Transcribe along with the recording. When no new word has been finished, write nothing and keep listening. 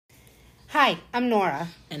Hi, I'm Nora.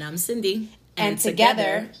 And I'm Cindy. And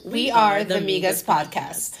together, we are the Migas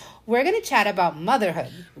podcast. We're going to chat about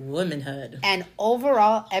motherhood, womanhood, and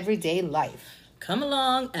overall everyday life. Come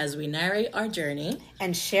along as we narrate our journey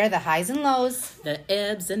and share the highs and lows, the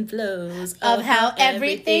ebbs and flows of how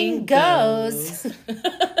everything goes.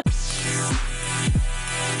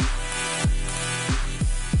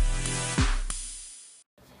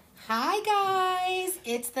 Hi guys,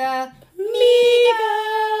 it's the Migas.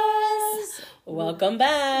 Welcome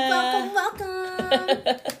back.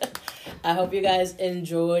 Welcome. I hope you guys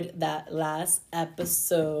enjoyed that last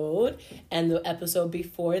episode. And the episode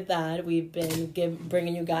before that, we've been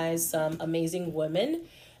bringing you guys some amazing women.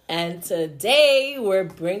 And today, we're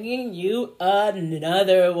bringing you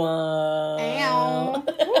another one.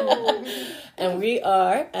 And we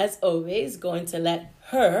are, as always, going to let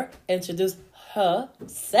her introduce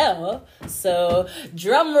herself. So,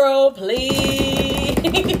 drum roll, please.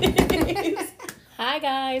 Hi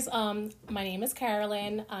guys, my name is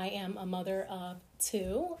Carolyn. I am a mother of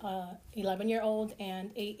two, 11-year-old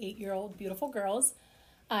and 8-year-old beautiful girls.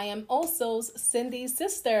 I am also Cindy's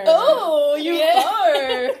sister. Oh, you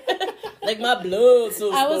are like my blood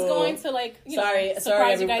sister. I was going to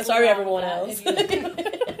sorry everyone else.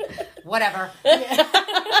 Whatever.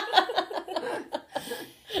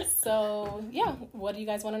 So, yeah, what do you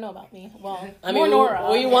guys want to know about me? Well, I mean,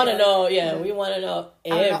 Nora. We want to know, we want to know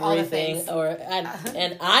everything.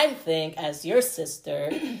 And I think, as your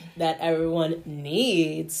sister, that everyone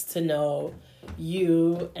needs to know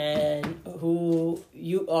you and who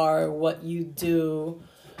you are, what you do,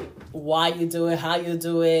 why you do it, how you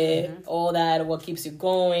do it, all that, what keeps you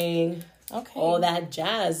going, all that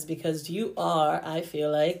jazz, because you are, I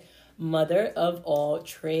feel like, mother of all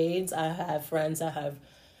trades. I have friends that have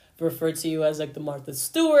referred to you as like the Martha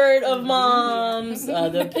Stewart of moms,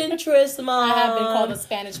 the Pinterest mom. I have been called a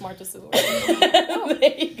Spanish Martha Stewart.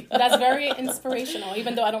 That's very inspirational,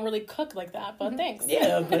 even though I don't really cook like that, but thanks.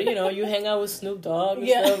 Yeah, but you hang out with Snoop Dogg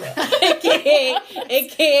and stuff.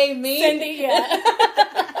 AKA me. Cindy, yeah.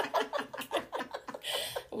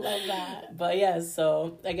 Love that. But yeah,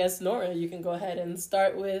 so I guess Nora, you can go ahead and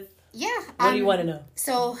start with what do you want to know?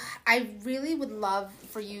 So I really would love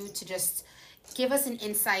for you to just give us an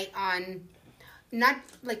insight on not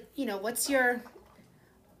like, what's your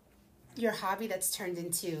hobby that's turned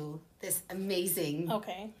into this amazing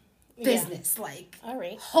business. Like, all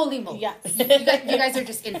right. Holy moly. Yes. You guys are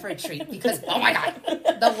just in for a treat because, oh my God,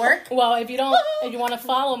 the work. Well, if you want to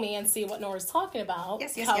follow me and see what Nora's talking about,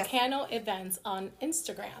 Calcano Events on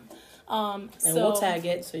Instagram. And we'll tag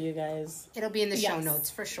it so you guys. It'll be in the show notes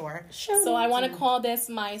for sure. So I want to call this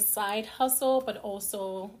my side hustle, but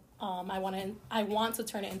also I want to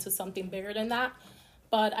turn it into something bigger than that.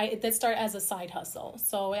 But it did start as a side hustle.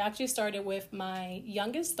 So it actually started with my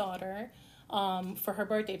youngest daughter for her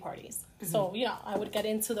birthday parties. So, I would get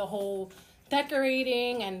into the whole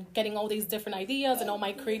decorating and getting all these different ideas, and all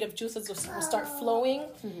my creative juices will start flowing.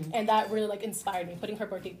 And that really inspired me, putting her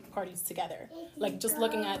birthday parties together. Just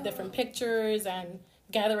looking at different pictures and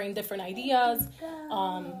gathering different ideas.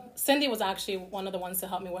 Cindy was actually one of the ones to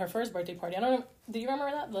help me with her first birthday party. I don't know. Do you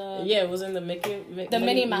remember that? It was in the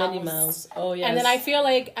Minnie Mouse. Oh, yes. And then I feel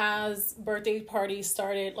like as birthday parties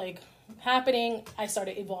started happening, I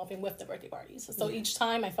started evolving with the birthday parties. So each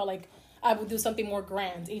time I felt like I would do something more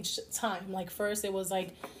grand each time. First it was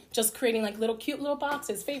just creating cute little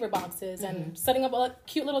boxes, favor boxes, and setting up a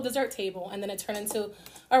cute little dessert table. And then it turned into,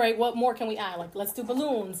 all right, what more can we add? Let's do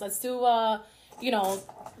balloons. Let's do,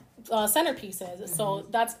 centerpieces. So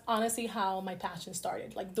that's honestly how my passion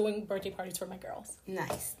started, doing birthday parties for my girls.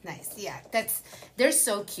 Nice. Yeah, they're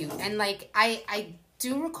so cute. And I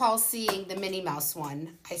do recall seeing the Minnie Mouse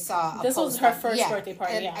one. I saw this was her first birthday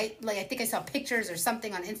party. And I think I saw pictures or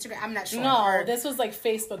something on Instagram. I'm not sure. No, this was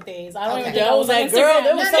Facebook days. I don't even think I was like, girl,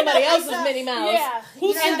 there was somebody else's Minnie Mouse. Yeah,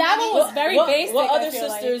 and that one was very basic. What other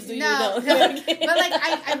sisters do you know? No. But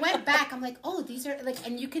I went back. I'm like, oh, these are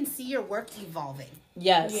and you can see your work evolving.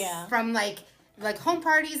 Yes. Yeah. From home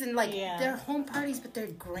parties and they're home parties, but they're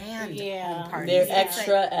grand home parties. They're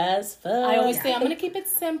extra as fuck. I always say I'm gonna keep it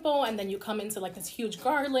simple, and then you come into this huge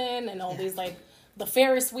garland and all these the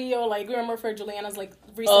Ferris wheel. Remember for Juliana's recent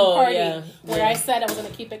party where I said I was gonna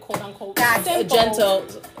keep it quote unquote simple. Gentle.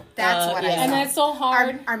 That's what I and that's so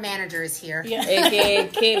hard. Our manager is here. Yeah. AKA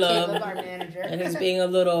Caleb, our manager, and he's being a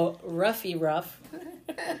little rough.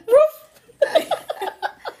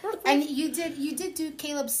 And you did do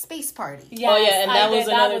Caleb's space party. Yes, oh yeah, and that was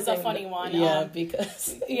another that was thing. a funny one. Yeah,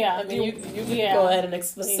 because I mean, you can go ahead and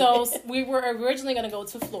explain. So we were originally going to go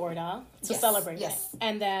to Florida to celebrate it,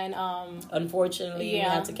 and then unfortunately, we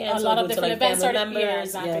had to cancel. A lot of different events started.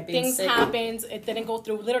 Members, things happened. It didn't go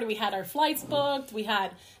through. Literally, we had our flights booked. We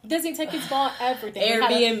had Disney tickets bought. Everything.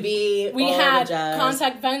 Airbnb. We had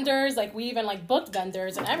contact vendors. Like we even booked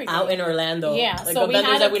vendors and everything out in Orlando. Yeah, like so the we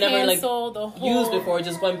vendors had that we to never cancel the whole... used before,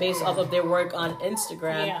 just went based off of their work on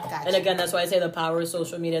Instagram. Yeah. Gotcha. And again, that's why I say the power of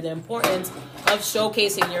social media, the importance of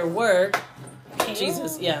showcasing your work.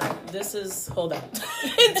 Jesus, yeah. This is hold on.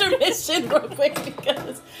 Intermission real quick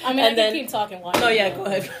because I mean, I can keep talking. No, yeah, go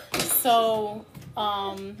ahead. So,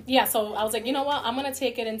 so I was like, you know what? I'm gonna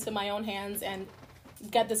take it into my own hands and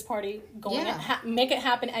get this party going. Make it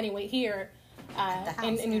happen anyway here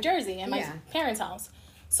in New Jersey in my parents' house.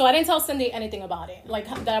 So I didn't tell Cindy anything about it, like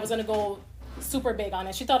that I was gonna go super big on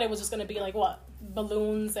it. She thought it was just gonna be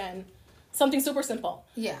balloons and something super simple.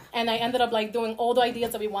 Yeah. And I ended up doing all the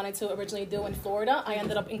ideas that we wanted to originally do in Florida. I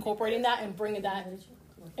ended up incorporating that and bringing that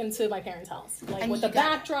into my parents' house, with the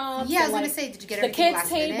backdrops. Yeah, I was gonna say, did you get everything the kids'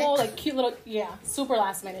 table, cute little, super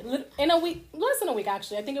last minute. In a week, less than a week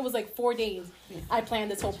actually. I think it was 4 days. Yeah. I planned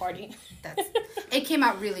this whole party. It came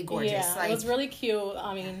out really gorgeous. Yeah, it was really cute.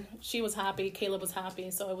 I mean, she was happy, Caleb was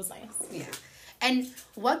happy, so it was nice. Yeah. And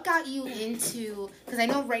what got you into? Because I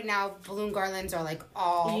know right now balloon garlands are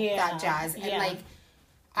all that jazz, and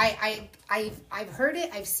I've heard it,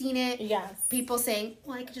 I've seen it. Yes. People saying,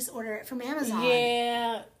 "Well, I could just order it from Amazon."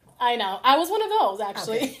 Yeah, I know. I was one of those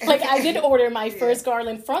actually. Okay. I did order my first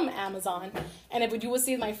garland from Amazon, and if you would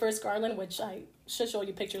see my first garland, which I should show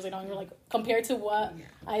you pictures later on, you're compared to what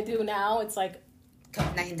I do now, it's night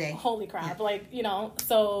and day. Holy crap!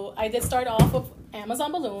 So I did start off with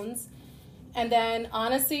Amazon balloons. And then,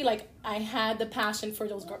 honestly, I had the passion for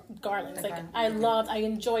those garlands. I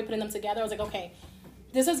enjoyed putting them together. I was like, okay,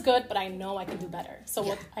 this is good, but I know I can do better.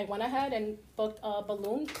 So I went ahead and booked a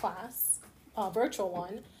balloon class, a virtual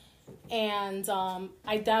one. And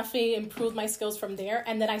I definitely improved my skills from there.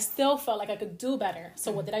 And then I still felt like I could do better.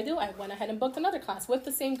 So what did I do? I went ahead and booked another class with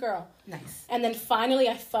the same girl. Nice. And then finally,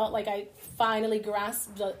 I felt like I finally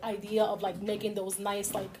grasped the idea of making those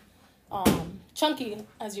nice, chunky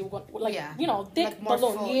as you want, thick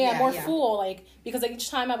balloon. Full, more full, because because each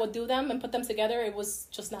time I would do them and put them together, it was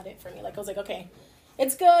just not it for me. I was like, okay,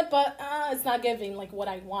 it's good, but it's not giving what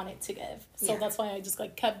I want it to give. So that's why I just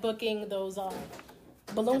kept booking those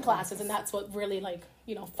balloon classes, and that's what really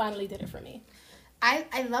finally did it for me.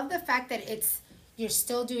 I love the fact that you're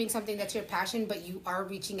still doing something that's your passion, but you are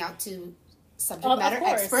reaching out to subject matter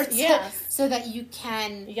experts, so that you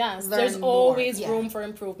can learn there's always room for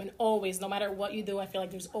improvement. Always, no matter what you do, I feel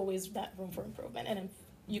like there's always that room for improvement, and if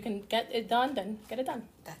you can get it done, then get it done.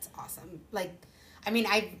 That's awesome. I mean,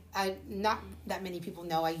 I not that many people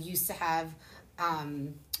know I used to have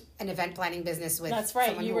an event planning business with. That's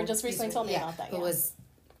right. You were just recently telling me about that.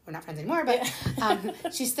 We're not friends anymore,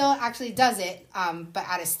 but she still actually does it, but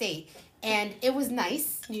out of state, and it was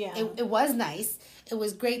nice. Yeah, it was nice. It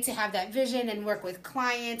was great to have that vision and work with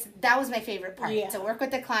clients. That was my favorite part, to work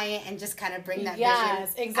with the client and just kind of bring that vision.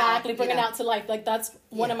 Yes, exactly. Bring it out to life. That's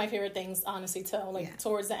one of my favorite things, honestly, too.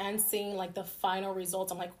 Towards the end, seeing, the final results,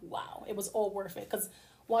 I'm like, wow, it was all worth it. Because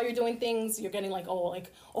while you're doing things, you're getting,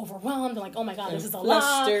 overwhelmed and, oh, my God, this is a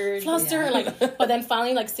lot. Flustered. Yeah. But then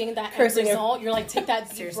finally, seeing that end result, you're take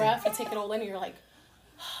that deep breath and take it all in, and you're like,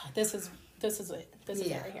 this is it. This is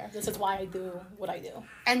it right here. This is why I do what I do.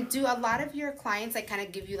 And do a lot of your clients kind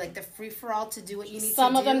of give you the free-for-all to do what you need to do?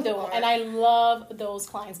 Some of them do. And I love those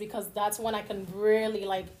clients because that's when I can really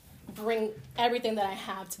bring everything that I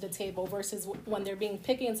have to the table versus when they're being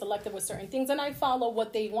picky and selective with certain things. And I follow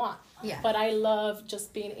what they want. Yeah. But I love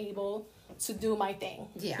just being able to do my thing.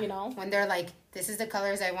 Yeah. When they're this is the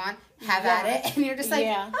colors I want, have at it. And you're just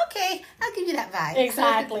okay, I'll give you that vibe.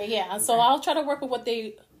 Exactly, yeah. So I'll try to work with what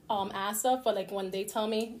they ask of, but when they tell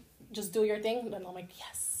me just do your thing, then I'm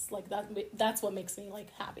yes, that's what makes me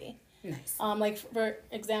happy. Nice. For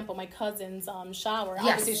example, my cousin's shower.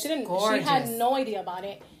 Yes, obviously she gorgeous. She had no idea about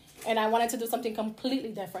it, and I wanted to do something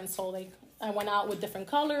completely different. So I went out with different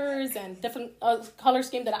colors and different color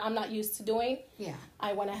scheme that I'm not used to doing. Yeah.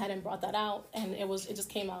 I went ahead and brought that out, and it just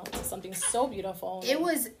came out to something so beautiful. It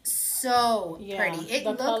was so pretty. It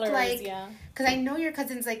looked colors, because I know your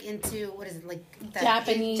cousin's into what is it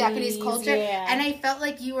Japanese culture, and I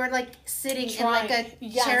felt you were sitting in a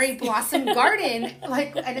cherry blossom garden,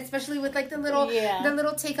 and especially with the little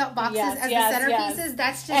takeout boxes as the centerpieces. Yes.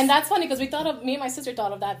 That's just, and that's funny because me and my sister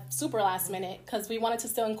thought of that super last minute because we wanted to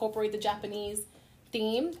still incorporate the Japanese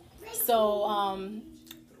theme. So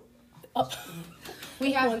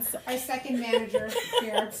We have our second manager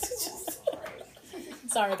here.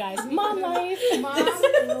 Sorry, guys. Mom life. Mom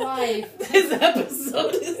life. This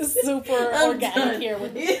episode is Super organic here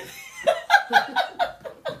with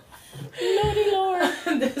Lordy Lord.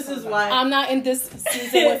 This is why I'm not in this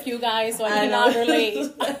season with you guys, so I cannot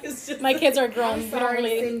relate. My kids are grown. We don't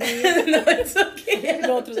relate. No, it's okay.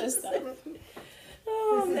 Go through this stuff.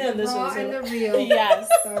 Oh man, this raw was and the real. Yes.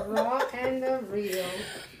 The raw and the real.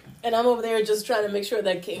 And I'm over there just trying to make sure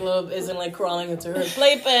that Caleb isn't like crawling into her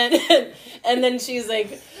playpen, and then she's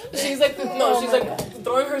like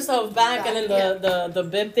throwing herself back, and then the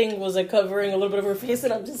bib thing was like covering a little bit of her face,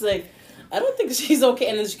 and I'm just like, I don't think she's okay.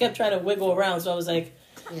 And then she kept trying to wiggle around, so I was like,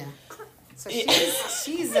 yeah. So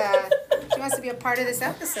she wants to be a part of this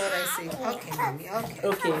episode. I see. Okay, mommy. Okay.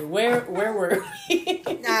 Okay, where were we?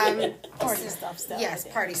 Party stuff. Yes,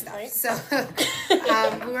 party stuff. Right? So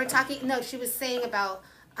we were talking. No, she was saying about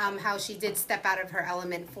how she did step out of her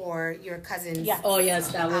element for your cousin's. Yeah. Oh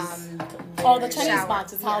yes, that was. The Chinese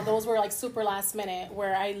boxes. How those were like super last minute.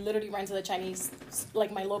 Where I literally ran to the Chinese,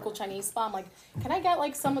 like my local Chinese spot. I'm like, can I get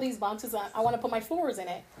like some of these boxes? I want to put my flowers in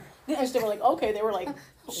it. And they were like, okay. They were like,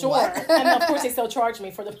 sure. What? And of course they still charged me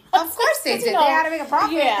for the boxes. Of course they did. They had to make a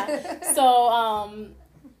profit. Yeah. So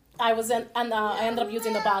I was in, and I ended up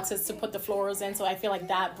using the boxes to put the florals in. So I feel like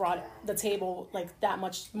that brought the table like that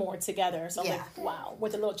much more together. So I'm like, wow,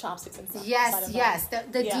 with the little chopsticks and stuff. Yes.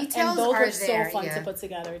 The details and those are were there. so fun to put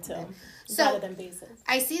together too. So, rather than vases.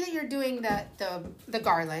 I see that you're doing the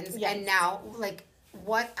garlands, and now like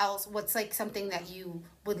what else? What's like something that you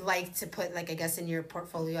would like to put like I guess in your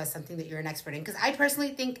portfolio as something that you're an expert in? Because I personally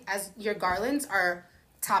think as your garlands are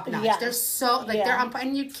top notch. Yeah. They're so like they're on,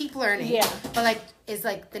 and you keep learning. Yeah. But like is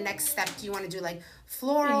like the next step. Do you want to do like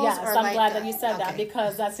florals? Yes, or I'm glad that you said that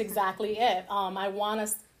because that's exactly it.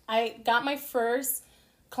 I got my first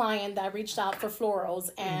client that reached out for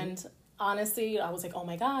florals, and honestly, I was like, oh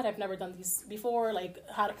my God, I've never done these before. Like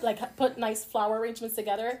how to like put nice flower arrangements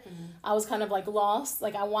together. I was kind of like lost.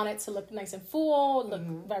 Like I wanted to look nice and full, look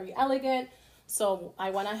very elegant. So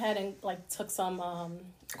I went ahead and like took some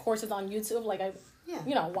courses on YouTube. Like I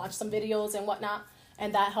watched some videos and whatnot.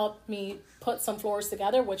 And that helped me put some flowers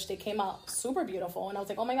together, which they came out super beautiful. And I was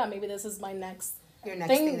like, oh my God, maybe this is my next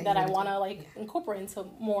thing that I want to like incorporate into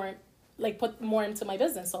more, like put more into my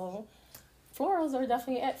business. So florals are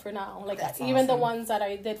definitely it for now. Like that's even awesome. The ones that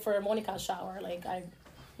I did for Monica's shower, like I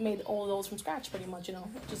made all those from scratch pretty much,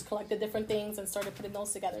 just collected different things and started putting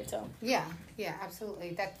those together too. Yeah,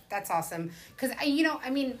 absolutely. That's awesome. Because,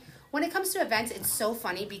 when it comes to events, it's so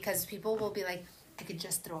funny because people will be like, I could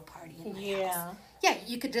just throw a party in my house. Yeah,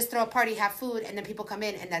 you could just throw a party, have food, and then people come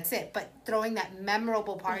in, and that's it. But throwing that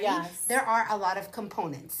memorable party, there are a lot of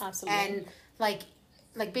components. Absolutely. And,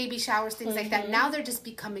 like baby showers, things like that. Now they're just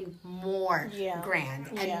becoming more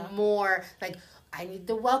grand and more, like, I need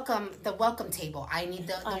the welcome table. I need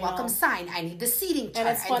the welcome sign. I need the seating chart. And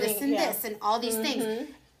it's funny, this, and all these things.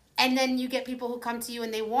 And then you get people who come to you,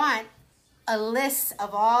 and they want a list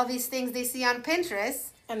of all these things they see on Pinterest.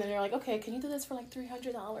 And then you're like, okay, can you do this for like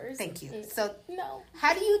 $300? Thank you. So no.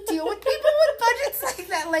 How do you deal with people with budgets like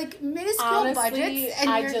that, like minuscule budgets? And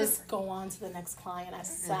I just go on to the next client. I'm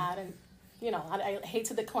sad, and I hate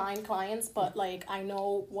to decline clients, but like I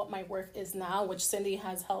know what my worth is now, which Cindy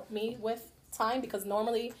has helped me with time, because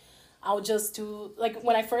normally I would just do like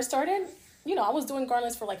when I first started, I was doing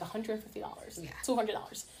garlands for like $150,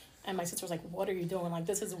 $200. And my sister was like, what are you doing? Like,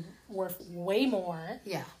 this is worth way more.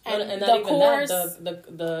 Yeah. And not even course,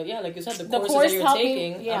 that, like you said, the courses that you're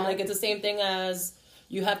taking, I'm like, it's the same thing as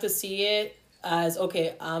you have to see it as,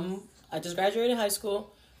 okay, I just graduated high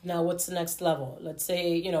school. Now what's the next level? Let's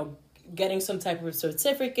say, getting some type of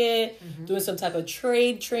certificate, doing some type of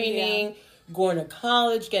trade training, going to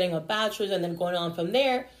college, getting a bachelor's, and then going on from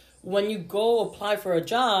there. When you go apply for a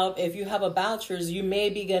job, if you have a bachelor's, you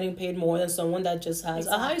may be getting paid more than someone that just has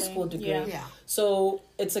a high school degree. Yeah. So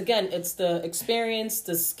it's the experience,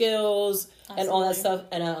 the skills, and all that stuff.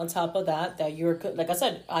 And on top of that you're, like I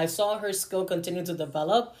said, I saw her skill continue to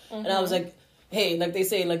develop, and I was like, hey, like they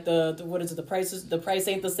say, like the what is it? The price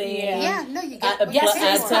ain't the same. Yeah, no, you get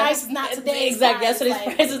yesterday's price is not today's. Exactly,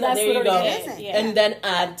 yesterday's price is not. There you go. And then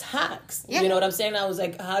add tax. Yeah. You know what I'm saying? I was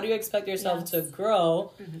like, how do you expect yourself to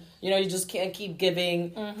grow? You just can't keep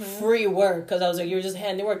giving free work, because I was like, you're just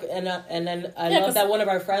handing work. And then I love that one of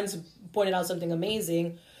our friends pointed out something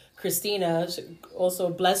amazing. Christina, also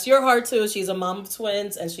bless your heart too. She's a mom of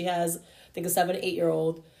twins, and she has, I think, a 7 to 8 year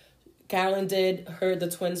old. Carolyn did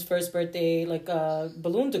the twins' first birthday, like,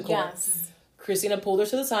 balloon decor. Yes. Christina pulled her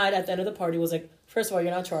to the side at the end of the party, was like, first of all,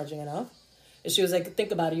 you're not charging enough. And she was like,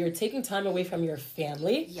 think about it. You're taking time away from your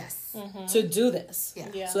family. Yes. To do this.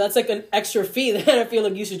 Yeah. So that's like an extra fee that I feel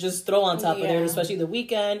like you should just throw on top of it, especially the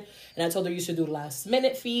weekend. And I told her you should do last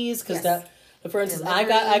minute fees because for instance, I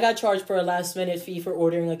got charged for a last minute fee for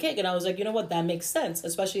ordering a cake, and I was like, you know what, that makes sense,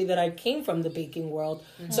 especially that I came from the baking world,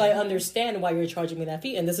 so I understand why you're charging me that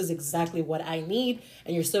fee, and this is exactly what I need,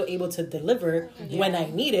 and you're still able to deliver when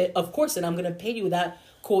I need it, of course, and I'm gonna pay you that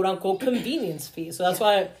quote unquote convenience fee. So that's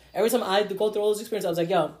why every time I go through all those experiences, I was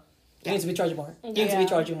like, yo, you need to be charging more. You need to be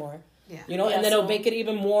charging more. Yeah. You know, and then it'll make it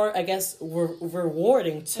even more, I guess,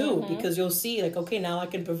 rewarding too, because you'll see like, okay, now I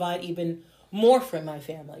can provide even more for my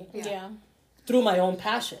family. Yeah. Through my own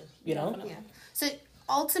passion, you know? Yeah. So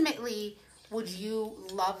ultimately, would you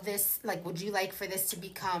love this? Like, would you like for this to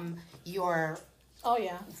become your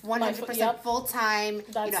 100% full time?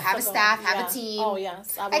 You know, have a staff, have a team. Oh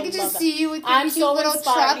yes, I could just see you with your cute little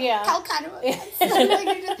truck, Calcano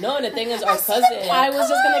Events. No, and the thing is, our cousin. I was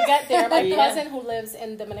just gonna get there. My cousin who lives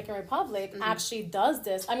in Dominican Republic actually does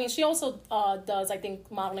this. I mean, she also does, I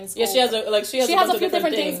think, modeling school. Yeah, she has a few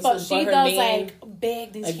different things, but she does like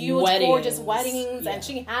big, these huge, gorgeous weddings, and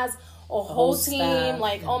she has a whole team, staff.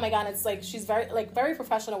 Like, oh my god, it's like she's very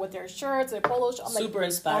professional with their shirts, their polo shirts. Super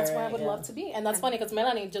inspiring. That's where I would love to be, and that's funny because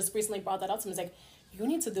Melanie just recently brought that up to me. It's like, you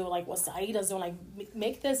need to do like what Saida's doing, like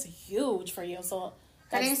make this huge for you. So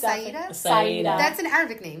her name's Saida? Saida. That's an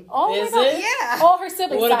Arabic name. Oh is my god, it? Yeah. All her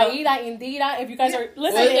siblings, Saida, Indira. If you guys are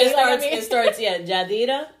listening, it starts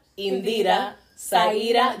Jadira, Indira,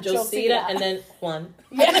 Saida, Josita, and then Juan.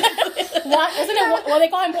 Yeah. Juan, isn't it? Well, they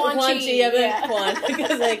call him Juanchi. Juan,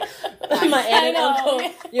 because like my aunt and uncle,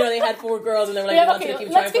 you know, they had 4 girls, and they were like, "You want to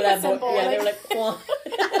keep trying for that boy?" Yeah, they were like, Juan.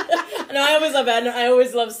 No, I always love that. I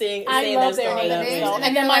always love saying their names.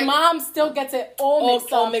 And then my mom still gets it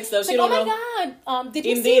all mixed up. She like, don't know. Oh my god, did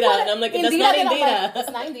you Indira. see what? And I'm like, that's not Indira.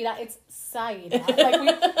 It's not Indira. It's Saida. Like,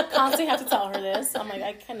 we constantly have to tell her this. I'm like,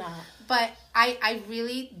 I cannot. But I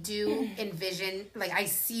really do envision, like, I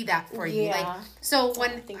see that for you. Like, so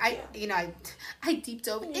when I deep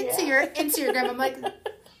dove into your Instagram, I'm like,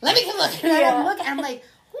 let me look. And I look, and I'm like,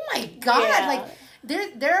 oh my god, like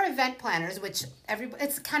there are event planners, which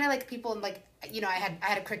it's kind of like people like, you know, I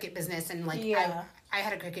had a cricket business, and like I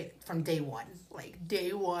had a cricket from day one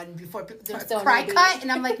before there was a cry cut, and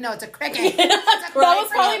I'm like, no, it's a cricket. That was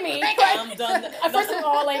probably me. I'm done. First of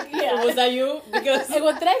all, like, was that you? Because did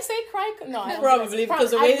I say cry? No, probably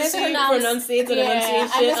because the way that she pronunciates the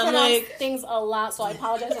enunciation, I'm like things a lot, so I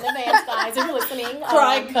apologize in advance, guys, if you're listening.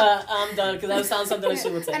 Cry cut. I'm done because that sounds something like she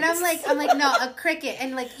would say. And I'm like, no, a cricket,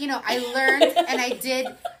 and like, you know, I learned, and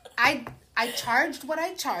I charged what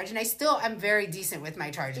I charged, and I'm very decent with my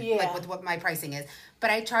charging, like with what my pricing is. But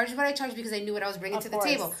I charged what I charged because I knew what I was bringing to the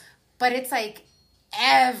table. But it's like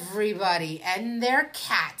everybody and their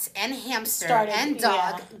cat and hamster and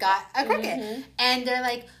dog got a cricket. And they're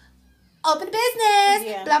like, open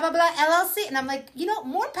business, blah, blah, blah, LLC. And I'm like, you know,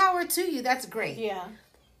 more power to you. That's great. Yeah.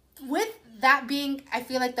 With that being, I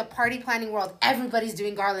feel like the party planning world, everybody's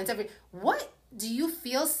doing garlands. What do you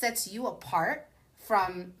feel sets you apart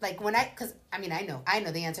from, like, because I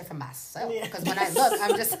know the answer for myself. Because when I look,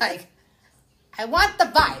 I'm just like, I want the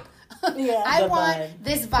vibe. I want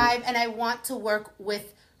this vibe, and I want to work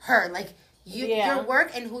with her. Like, your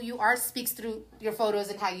work and who you are speaks through your photos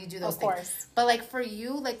and how you do those things. Of course. But, like, for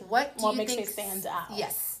you, like, what do you think makes me stand out?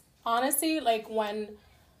 Yes. Honestly, like, when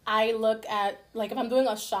I look at, like, if I'm doing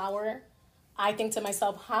a shower, I think to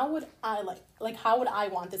myself, how would I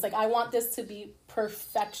want this? Like, I want this to be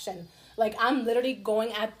perfection. Like, I'm literally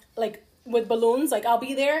going at, like, with balloons, like, I'll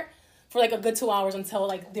be there for like a good 2 hours until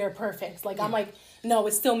like they're perfect. Like I'm like, no,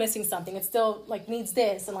 it's still missing something. It still like needs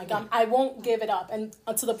this, and like I won't give it up, and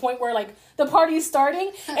to the point where like the party is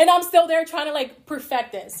starting, and I'm still there trying to like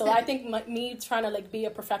perfect it. So I think me trying to like be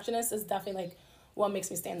a perfectionist is definitely like what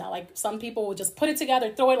makes me stand out. Like some people will just put it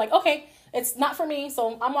together, throw it like, okay, it's not for me,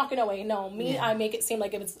 so I'm walking away. No, I make it seem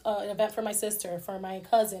like if it's an event for my sister, for my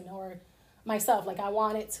cousin, or myself, like I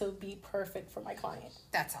want it to be perfect for my client.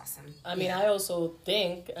 That's awesome. I mean, I also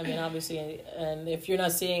think, obviously, and if you're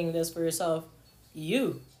not seeing this for yourself,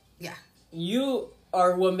 you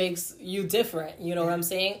are what makes you different. You know what I'm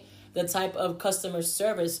saying? The type of customer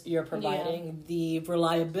service you're providing, the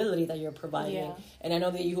reliability that you're providing. And I know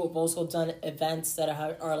that you have also done events that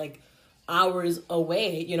are like hours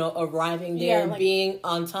away, you know, arriving there, like, being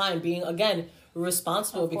on time, being, again,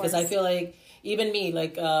 responsible. Because I feel like even me,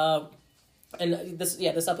 like, and this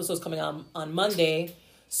episode is coming on Monday.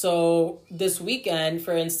 So this weekend,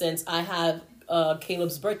 for instance, I have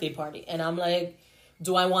Caleb's birthday party, and I'm like,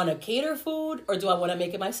 do I want to cater food or do I want to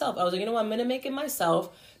make it myself? I was like, you know what, I'm going to make it myself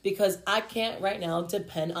because I can't right now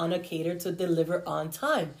depend on a caterer to deliver on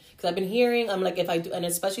time. Because I've been hearing, I'm like, if I do, and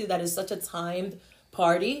especially that is such a timed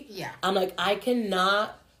party. Yeah. I'm like, I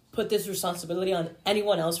cannot put this responsibility on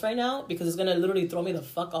anyone else right now because it's going to literally throw me the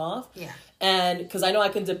fuck off. Yeah. And because I know I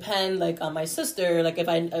can depend like on my sister, like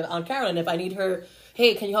on Carolyn, if I need her,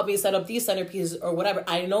 hey, can you help me set up these centerpieces or whatever?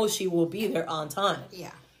 I know she will be there on time.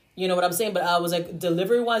 Yeah. You know what I'm saying? But I was like,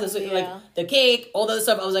 delivery wise, like the cake, all the other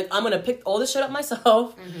stuff. I was like, I'm going to pick all this shit up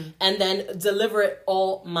myself and then deliver it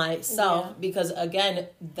all myself. Because again,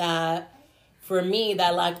 that for me,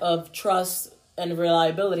 that lack of trust and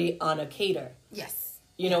reliability on a caterer. Yes.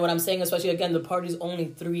 You know what I'm saying? Especially, again, the party's only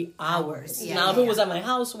 3 hours. Yeah, now, if it was at my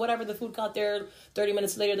house, whatever, the food got there 30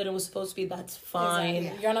 minutes later than it was supposed to be, that's fine.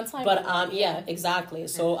 Exactly. You're on time. But, exactly.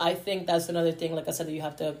 So, I think that's another thing, like I said, that you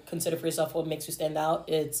have to consider for yourself what makes you stand out.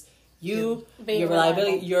 It's your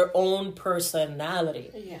reliability, your own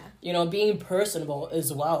personality. Yeah. You know, being personable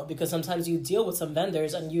as well. Because sometimes you deal with some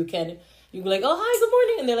vendors and you can be like, oh, hi, good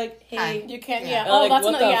morning. And they're like, hey. Hi. You can't, Oh, that's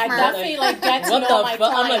another, I definitely, get to what know the my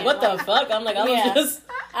fuck? client. I'm like, what the fuck? I'm like, I'm just...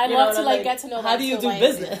 I love to, get to know how do you do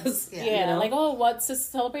business? Yeah, you know? like, oh, what's this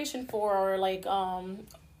celebration for? Or, like,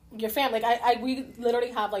 your family. Like, we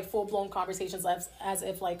literally have, like, full-blown conversations as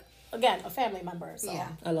if, like, again, a family member. So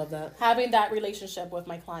I love that. Having that relationship with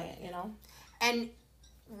my client, you know? And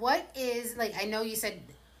what is, like, I know you said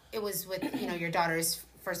it was with, your daughter's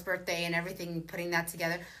first birthday and everything, putting that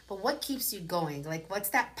together, but what keeps you going? Like, what's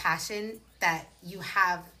that passion that you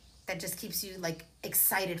have that just keeps you, like,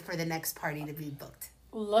 excited for the next party to be booked?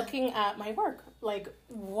 Looking at my work, like,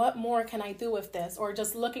 what more can I do with this? Or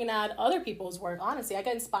just looking at other people's work. Honestly, I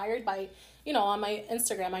get inspired by, on my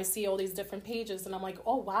Instagram, I see all these different pages and I'm like,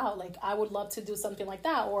 oh wow, like, I would love to do something like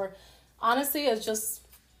that. Or honestly, it's just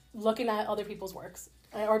looking at other people's works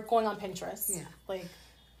or going on Pinterest. Yeah. Like,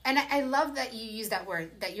 and I love that you use that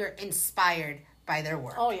word, that you're inspired by their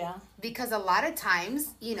work. Oh yeah. Because a lot of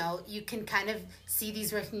times, you can kind of see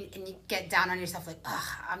these works and you get down on yourself like,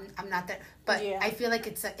 ugh, I'm not there. But I feel like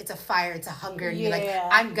it's a fire, it's a hunger. And you're like,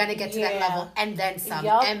 I'm going to get to that level and then some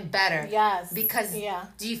and better. Yes. Because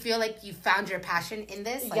do you feel like you found your passion in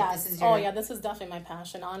this? Like, yes. This is your... This is definitely my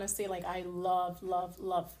passion. Honestly, like, I love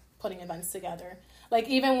putting events together. Like,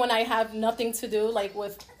 even when I have nothing to do, like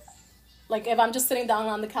if I'm just sitting down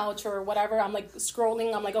on the couch or whatever, I'm like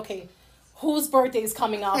scrolling, I'm like, okay, whose birthday is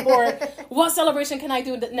coming up, or what celebration can I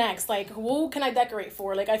do next? Like, who can I decorate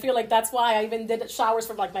for? Like, I feel like that's why I even did showers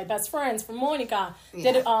for like my best friends, for Monica,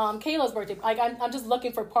 did Kayla's birthday. Like, I'm just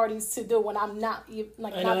looking for parties to do when I'm not busy.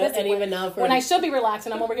 And even now when I should be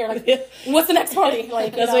relaxing, I'm over here like, what's the next party?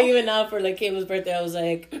 Like, that's why even now for like Kayla's birthday, I was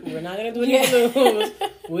like, we're not gonna do any balloons.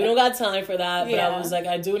 We don't got time for that. But I was like,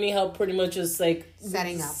 I do need help, pretty much just like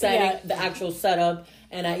setting the actual setup.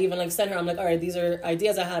 And I even like sent her, I'm like, all right, these are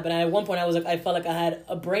ideas I have. And at one point I was like, I felt like I had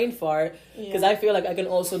a brain fart because I feel like I can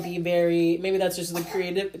also be maybe that's just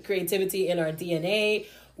the creativity in our DNA,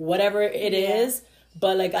 whatever it is.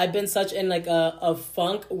 But like, I've been such in like a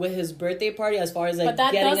funk with his birthday party as far as like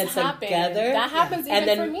getting it together. That happens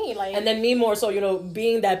even for me. Like, and then me more so,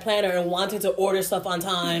 being that planner and wanting to order stuff on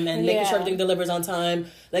time and making sure everything delivers on time.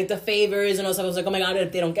 Like the favors and all stuff. I was like, oh my God,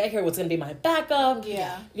 if they don't get here, what's going to be my backup?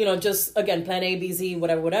 Yeah. Just again, plan A, B, Z,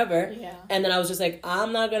 whatever. Yeah. And then I was just like,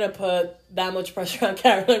 I'm not going to put that much pressure on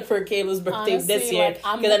Carolyn for Kayla's birthday this year.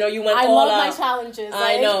 Because I know you went all out. I love my challenges.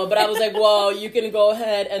 I know, but I was like, well, you can go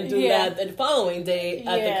ahead and do that the following day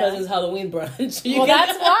at the cousin's Halloween brunch.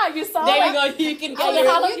 That's why you saw there you go. You can get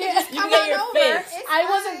your fix.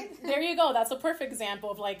 There you go. That's a perfect example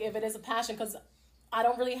of like, if it is a passion, because I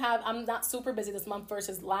don't really I'm not super busy this month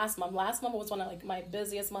versus last month. Last month was one of like my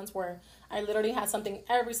busiest months where I literally had something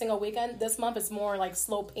every single weekend. This month is more like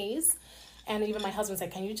slow pace. And even my husband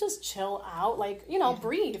said, can you just chill out? Like,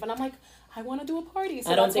 breathe. And I'm like, I want to do a party.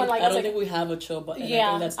 So I don't think we have a chill button. Yeah, I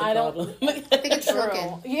think that's the problem. I think it's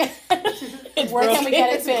broken. Yeah. Where can we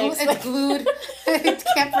get it fixed? It's glued.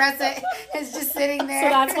 Can't press it. It's just sitting there. So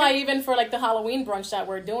that's why even for like the Halloween brunch that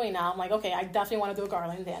we're doing now, I'm like, okay, I definitely want to do a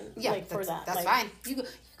garland then. Yeah, like for that. That's like, fine. You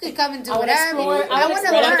can come and do whatever. I want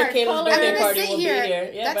to learn. Right after Kayla's birthday party, we'll be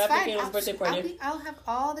here. Yeah, that's fine. Kayla's birthday party. I'll have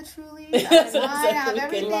all the Trulies. I'll have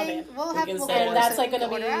everything. We'll have. And that's like going to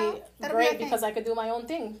be great because I could do my own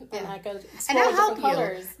thing and I could explore different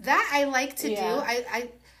colors. That I like to do.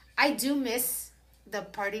 I do miss the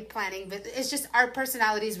party planning, but it's just our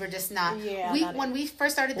personalities were just not. Yeah, when we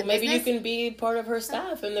first started the maybe business, you can be part of her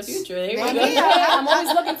staff in the future. There you go. maybe. I'm always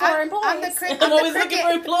looking for employees. I'm always looking for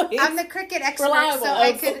employees. I'm the cricket expert, Reliable. so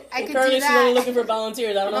I could Currently, do she's that. only looking for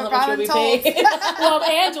volunteers. I don't know how much you'll be paid. Well,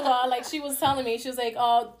 Angela, like she was telling me, she was like,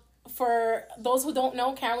 for those who don't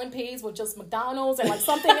know, Carolyn pays with just McDonald's and like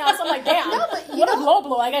something else. I'm like, damn, what a low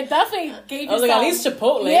blow. Like I definitely gave you I was like, at least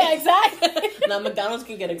Chipotle. Yeah, exactly. Now McDonald's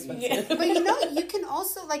can get expensive. Yeah. But you can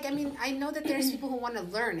also I know that there's people who want to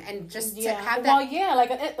learn and just to have that. Well, yeah,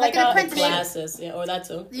 like an apprenticeship. Classes, or that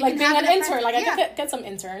too. Like being an intern. Like I could get some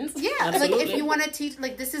interns. Yeah, absolutely. like if you want to teach,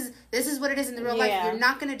 like this is what it is in the real life. You're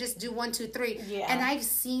not gonna just do 1, 2, 3. Yeah. And I've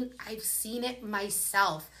seen it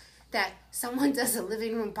myself. That someone does a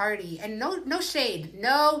living room party and no shade.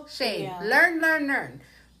 Yeah. Learn.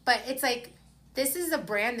 But it's like, this is a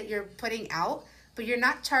brand that you're putting out, but you're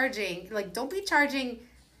not charging, like, don't be charging,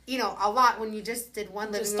 a lot when you just did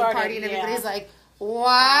one living room party and everybody's like,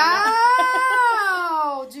 wow,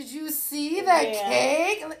 did you see the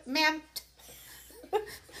cake? Like, ma'am,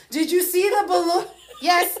 did you see the balloon?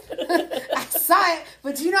 Yes, I saw it,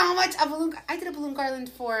 but do you know how much I did a balloon garland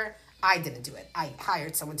for... I didn't do it. I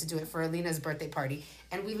hired someone to do it for Alina's birthday party.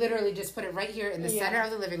 And we literally just put it right here in the center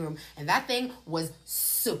of the living room. And that thing was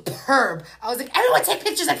superb. I was like, everyone take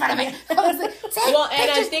pictures in front of it. I was like, take pictures.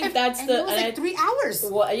 And I think that's it was like 3 hours.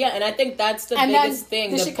 Well, yeah, and I think that's the and biggest thing.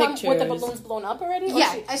 Did the she pictures. come with the balloons blown up already?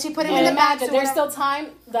 Yeah, and she put them in And the back. imagine, there's still time.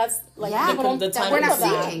 That's like people don't the time we're not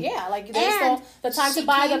think of that. seeing. Yeah, like there's still the time she to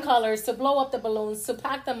buy came- the colors, to blow up the balloons, to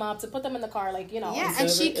pack them up, to put them in the car. Like Yeah, So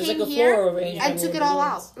and she it's came like a here floral arrangement and took with it all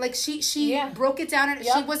balloons. out. Like she broke it down, and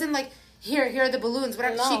she wasn't like, here are the balloons.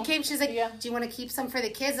 Whatever. No. She came, she's like, do you want to keep some for the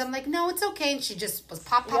kids? I'm like, no, it's okay. And she just was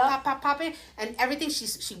popping, and everything.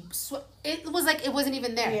 It was like it wasn't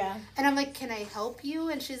even there. Yeah. And I'm like, can I help you?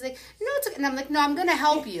 And she's like, no, it's okay. And I'm like, no, I'm gonna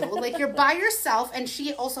help you. Like, you're by yourself, and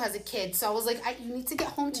she also has a kid. So I was like, you need to get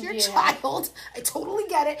home to your child. I totally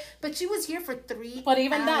get it. But she was here for 3 But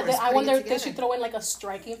even hours that, I putting it wonder, did she together. throw in like a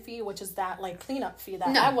striking fee, which is that like cleanup fee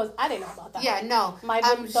that No. I didn't know about that. Yeah, no.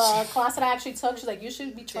 The class that I actually took, she's like, you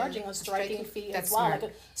should be charging a striking fee that's as well, smart.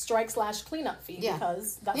 like a strike/cleanup fee,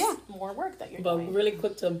 because that's more work that you're But doing. really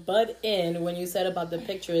quick to butt in when you said about the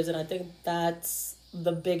pictures, and I think that's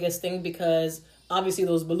the biggest thing, because obviously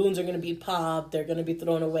those balloons are going to be popped, they're going to be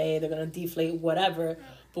thrown away, they're going to deflate, whatever.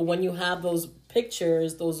 But when you have those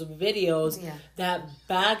pictures, those videos, that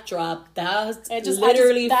backdrop, that's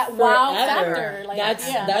literally that forever. wow factor. Like,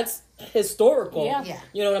 that's historical. Yeah.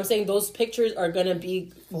 You know what I'm saying? Those pictures are gonna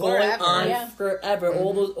be going on forever.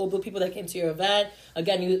 Mm-hmm. All the people that came to your event,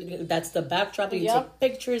 again, that's the backdrop that you take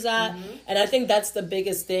pictures at. And I think that's the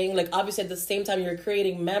biggest thing. Like, obviously at the same time you're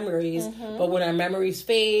creating memories, but when our memories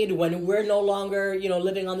fade, when we're no longer,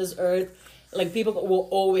 living on this earth, like, people will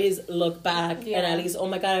always look back and at least, oh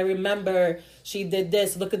my God, I remember she did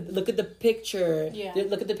this. Look at the picture.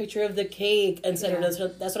 Look at the picture of the cake, etc. That's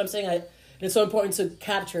what I'm saying. It's so important to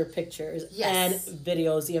capture pictures and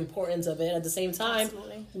videos, the importance of it. At the same time,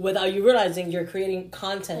 without you realizing, you're creating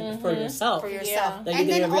content for yourself. That you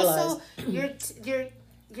didn't realize. Also,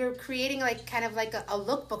 you're creating like kind of like a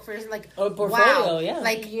lookbook for like a portfolio, look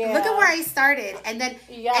at where I started, and then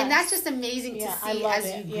and that's just amazing to see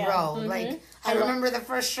as you grow. Like, I remember the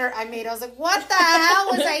first shirt I made, I was like, what the hell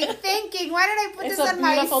was I thinking? Why did I put this on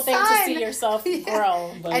my son? It's a beautiful thing to see yourself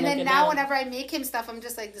grow. And then now whenever I make him stuff, I'm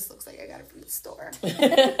just like, this looks like I got it from the store.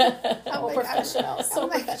 Professional. So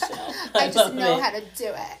professional. I just know how to do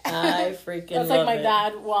it. I freaking That's love like my it.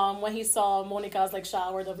 dad, when he saw Monica's like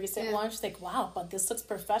shower, the recent one, she's like, wow, but this looks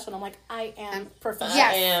professional. I'm like, I am professional.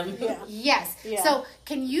 Yes. I am. Yes. Yeah. So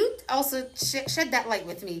can you also shed that light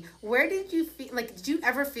with me? Where did you feel, like, did you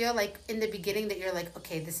ever feel like in the beginning that you're like,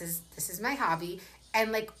 okay, this is my hobby,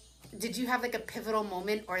 and like, did you have like a pivotal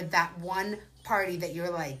moment or that one party that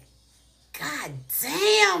you're like, God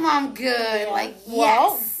damn, I'm good. Like,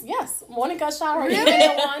 yes. Monica's shower. Even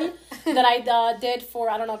the one that I did for,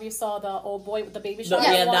 I don't know if you saw the old boy with the baby shower.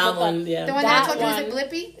 That one. The one that I told you was a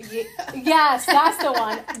Blippy? Yes, that's the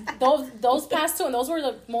one. Those past two, and those were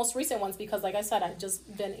the most recent ones, because like I said, I've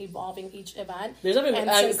just been evolving each event. There's something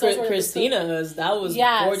Christina's, that was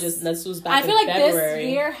gorgeous. This was back in February. I feel like this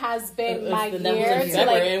year has been my year. That was in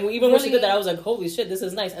February. And even when she did that, I was like, holy shit, this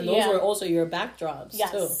is nice. And those were also your backdrops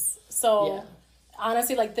too. So,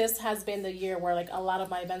 honestly, like, this has been the year where, like, a lot of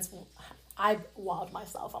my events, I've wowed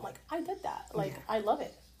myself. I'm like, I did that. Like, I love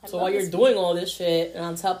it. So while you're doing all this shit, and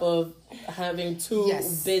on top of having two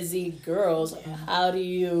busy girls, how do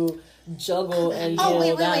you juggle and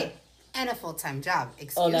deal that? Wait. and a full-time job.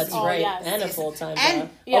 Oh, that's me. right. Yes. And a full-time And- job.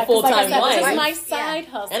 Yeah, a full-time like I said, this wife. is my side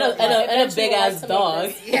hustle. And a Eventually big we'd like ass to make dog.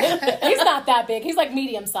 this. Yeah. He's not that big. He's like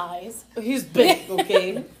medium size. He's big,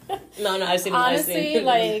 okay? No, I've seen Honestly,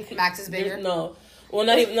 like Max is bigger. No. Well,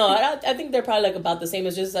 not even. No, I think they're probably like about the same.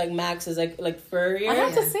 It's just like Max is like furrier. I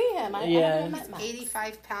have to see him. I haven't met Max.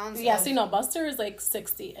 85 pounds. Yeah, of, see, no, Buster is like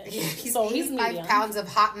 60-ish. He's so 85 he's medium. pounds of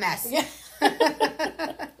hot mess. Yeah.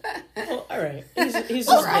 Oh, all right. He's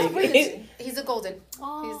All just right. big. He's a golden.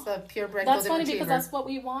 Oh, He's a purebred that's golden funny retriever. because that's what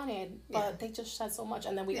we wanted, but Yeah. they just shed so much,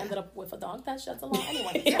 and then we ended up with a dog that sheds a lot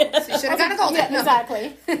anyway. Yeah, so you should have got a golden. Yeah,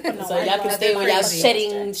 exactly. But no, So I y'all can love stay it. with y'all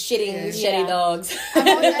crazy. shitty dogs. I'm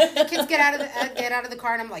always, the kids get out of the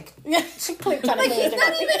car, and I'm like, Yeah, trying to like clean he's it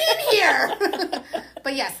not up. even in here.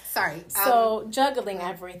 But yes, sorry. So juggling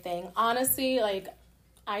everything. Honestly, like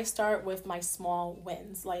I start with my small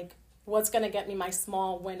wins. Like what's gonna get me my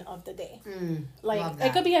small win of the day. Like love it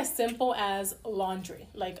that. could be as simple as laundry.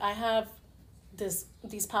 Like I have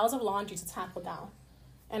these piles of laundry to tackle down.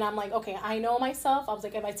 And I'm like, okay, I know myself. I was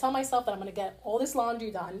like, if I tell myself that I'm gonna get all this laundry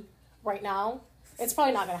done right now, it's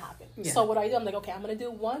probably not gonna happen. Yeah. So what I do, I'm like, okay, I'm gonna do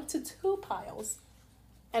 1 to 2 piles.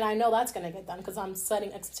 And I know that's gonna get done because I'm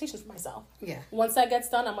setting expectations for myself. Yeah. Once that gets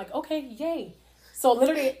done, I'm like, okay, yay. So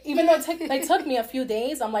literally, even though it took me a few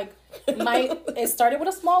days, I'm like, it started with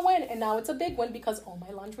a small win and now it's a big win because all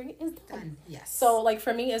my laundry is done. Yes. So like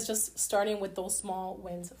for me, it's just starting with those small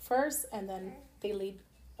wins first, and then they lead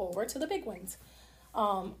over to the big wins.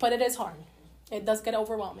 But it is hard. It does get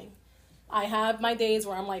overwhelming. I have my days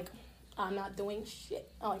where I'm like, I'm not doing shit.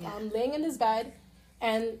 I'm laying in this bed.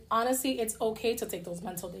 And honestly, it's okay to take those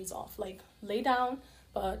mental days off. Like, lay down,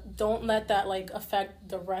 but don't let that, like, affect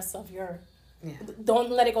the rest of your... Yeah. Don't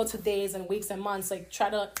let it go to days and weeks and months. Like, try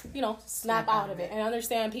to, snap out of it. And I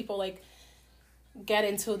understand people, like, get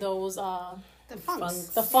into those... the funks.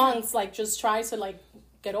 The funks, like, just try to, like,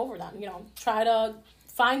 get over them. Try to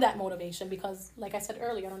find that motivation because, like I said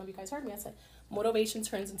earlier, I don't know if you guys heard me, I said motivation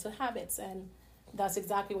turns into habits. And that's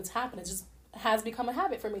exactly what's happened. It just has become a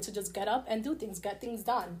habit for me to just get up and do things, get things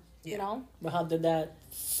done, But how did that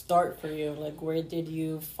start for you? Like, where did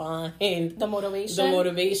you find The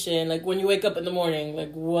motivation. Like, when you wake up in the morning,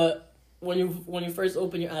 like, when you first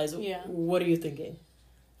open your eyes, what are you thinking?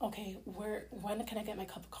 Okay, when can I get my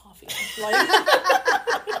cup of coffee?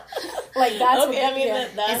 Like that's okay, I mean,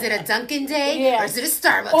 is it a Dunkin' day? Yeah. Or is it a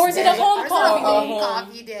Starbucks Or is it day? a home Or is it coffee?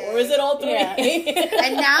 coffee day? Or is it all three? Yeah.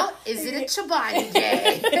 And now, is it a Chobani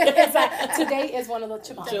day? Exactly. Today is one of the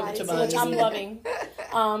Chobani, which I'm loving.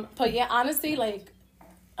 But yeah, honestly, like,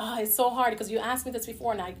 it's so hard because you asked me this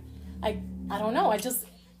before, and I don't know.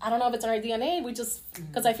 I don't know if it's in our DNA. We just,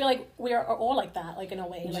 because I feel like we are all like that, like in a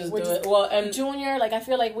way. Like Just we're do just it. Well, and junior. Like I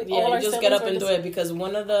feel like we all you our just siblings get up are and just, do it because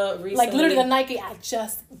one of the recently, like literally the Nike act,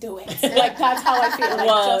 just do it. Like that's how I feel. Like,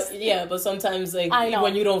 well, yeah, but sometimes like I know.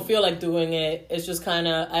 when you don't feel like doing it, it's just kind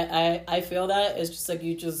of I feel that it's just like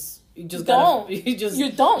you just don't. gotta You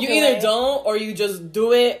you do either it. don't or you just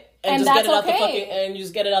do it and just that's get it out the okay. fucking and you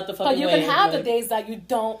just get it out the fucking But you way. can have the like, days that you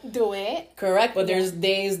don't do it. correct, but there's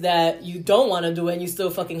days that you don't want to do it and you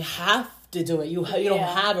still fucking have to do it. You don't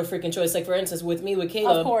have a freaking choice. Like for instance, with me with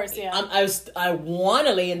Caleb, Of course, yeah. I want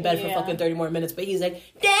to lay in bed for Yeah. fucking 30 more minutes, but he's like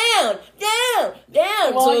down.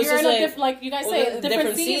 Well, so it's you're just in a different, like you guys say, well,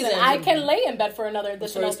 different season. I can lay in bed for another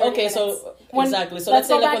additional 30 okay, minutes. so When- exactly. So let's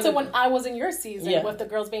say go like back to when I was in your season Yeah. with the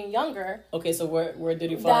girls being younger. Okay, so where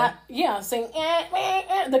did you find? Saying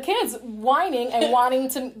the kids whining and wanting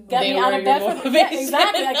to get They me out were of bed. your Yeah, motivation.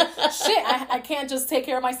 exactly. Like shit, I can't just take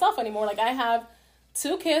care of myself anymore. Like I have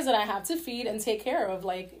 2 kids that I have to feed and take care of.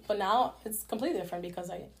 Like, but now it's completely different because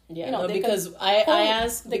I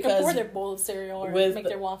asked they can pour their bowl of cereal or make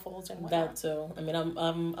their waffles and whatnot. that too. I mean,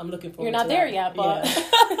 I'm looking forward. You're not to there that. yet, but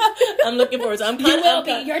I'm looking forward. To, I'm you kind will of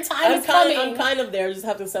be. Your time is coming. I'm kind of there. I just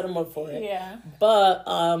have to set them up for it. Yeah. But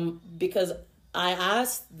because I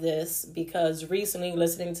asked this because recently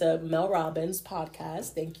listening to Mel Robbins'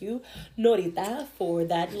 podcast. Thank you, Norita, for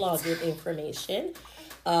that login information.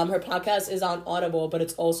 Her podcast is on Audible, but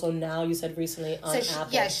it's also now, you said recently, on Apple.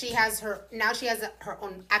 Yeah, she has her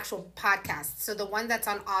own actual podcast. So the one that's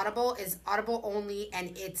on Audible is Audible only,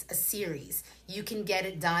 and it's a series. You can get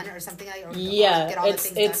it done or something like that. Yeah,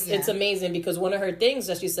 it's amazing because one of her things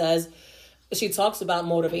that she says, she talks about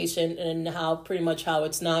motivation and how pretty much how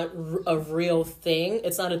it's not a real thing.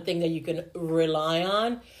 It's not a thing that you can rely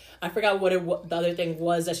on. I forgot what the other thing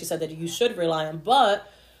was that she said that you should rely on, but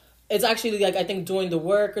it's actually like I think doing the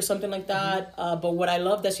work or something like that. But what I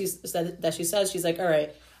love that she says, she's like, all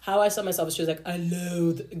right, how I saw myself is she was like, I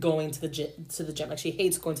loathe going to the gym. Like she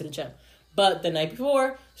hates going to the gym. But the night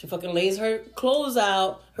before, she fucking lays her clothes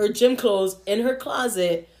out, her gym clothes, in her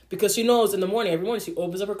closet, because she knows every morning she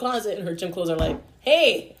opens up her closet and her gym clothes are like,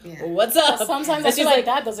 hey, what's up? Well, sometimes I feel like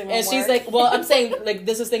that doesn't even work. And she's like, well, I'm saying, like,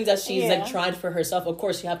 this is things that she's, like, tried for herself. Of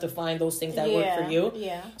course, you have to find those things that work for you.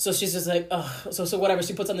 Yeah. So she's just like, oh, so whatever.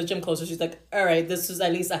 She puts on the gym clothes. So she's like, all right, this is,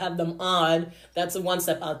 at least I have them on. That's one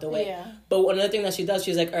step out the way. Yeah. But another thing that she does,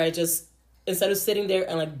 she's like, all right, just, instead of sitting there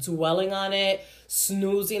and, like, dwelling on it,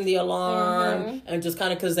 snoozing the alarm, and just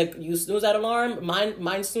kind of, because, like, you snooze that alarm,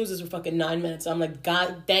 mine snoozes for fucking 9 minutes. I'm like,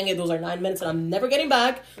 God dang it, those are 9 minutes and I'm never getting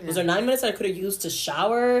back. Those are 9 minutes that I could have used to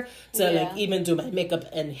shower, to like even do my makeup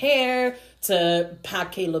and hair, to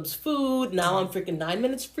pack Caleb's food. Now I'm freaking 9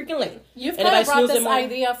 minutes freaking late. You've kind of brought this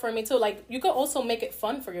idea for me too. Like, you could also make it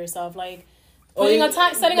fun for yourself. Like,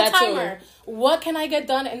 setting a timer. Too. What can I get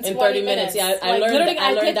done in 30 minutes? Yeah, I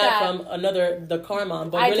learned that from the car mom.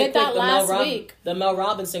 But really quick, that last week. The Mel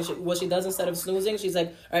Robbins thing, what she does instead of snoozing, she's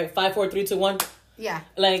like, all right, 5, 4, 3, 2, 1. Yeah.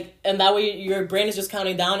 Like, and that way your brain is just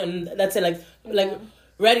counting down, and that's it. Like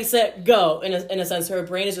ready, set, go. In a sense, her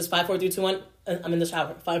brain is just 5, 4, 3, 2, 1. I'm in the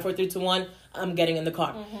shower. 5, 4, 3, 2, 1. I'm getting in the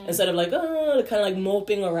car. Instead of like, kind of like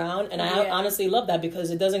moping around. And I honestly love that, because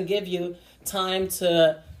it doesn't give you time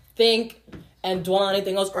to think and dwell on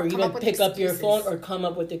anything else, or even pick up your phone or come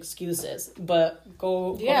up with excuses. But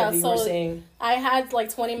go, yeah. You were saying. I had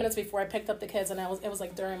like 20 minutes before I picked up the kids, and it was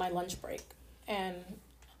like during my lunch break, and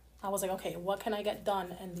I was like, okay, what can I get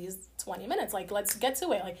done in these 20 minutes? Like, let's get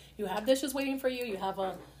to it. Like, you have dishes waiting for you. You have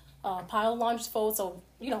a pile launched full. So,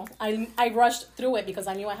 I rushed through it because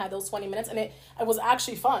I knew I had those 20 minutes, and it was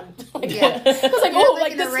actually fun. It was like, oh,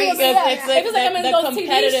 like this feels it was like I'm in those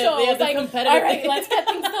TV shows. Like, all right, let's get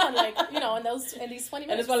things done. Like, in these 20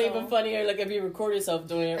 minutes. And it's probably even funnier, like, if you record yourself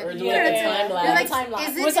doing it, or doing a time lapse. Like, time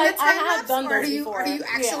lapse. Is it a time lapse, or are you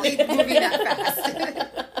actually moving that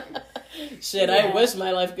fast? Shit, I wish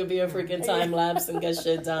my life could be a freaking time lapse and get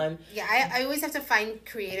shit done. Yeah, I always have to find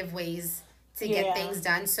creative ways to get things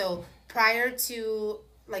done. So prior to,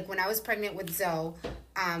 like, when I was pregnant with Zoe,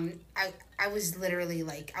 I was literally,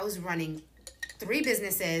 like, I was running 3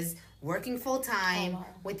 businesses, working full time,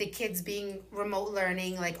 with the kids being remote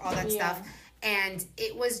learning, like, all that stuff. And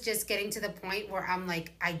it was just getting to the point where I'm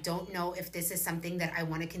like, I don't know if this is something that I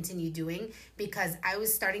want to continue doing, because I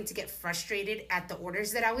was starting to get frustrated at the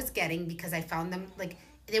orders that I was getting, because I found them, like,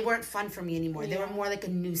 they weren't fun for me anymore. They were more like a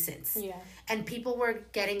nuisance. Yeah. And people were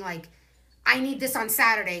getting, like, I need this on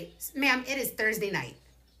Saturday. Ma'am, it is Thursday night.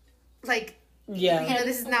 Like,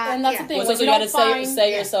 this is not... And that's the thing. Well, so you got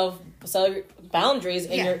to set boundaries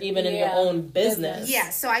in your own business.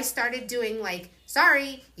 Yeah, so I started doing, like,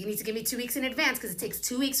 sorry, you need to give me 2 weeks in advance, because it takes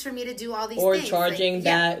 2 weeks for me to do all these things. Or charging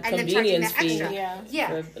that convenience fee.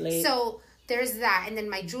 Yeah. So there's that. And then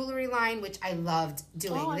my jewelry line, which I loved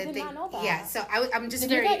doing. Oh, I did not know that. Yeah, so I'm just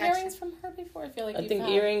Did you get earrings from her before? I feel like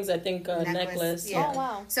earrings, necklace. Yeah. Oh,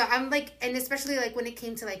 wow. So I'm like, and especially like when it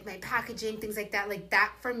came to like my packaging, things like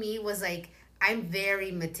that for me was like, I'm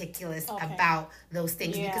very meticulous about those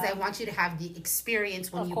things, because I want you to have the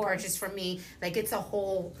experience when you purchase from me. Like, it's a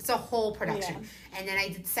whole production. Yeah. And then I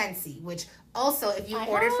did Scentsy, which also, if you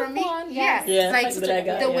order from me, like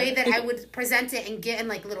the way that I would present it and get in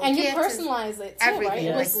like little and gifts, you personalize it too, everything,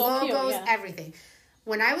 right? like so logos, everything.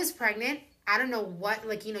 When I was pregnant, I don't know what,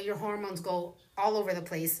 like, your hormones go all over the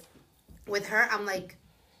place. With her, I'm like,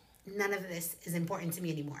 none of this is important to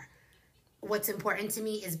me anymore. What's important to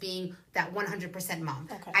me is being that 100% mom.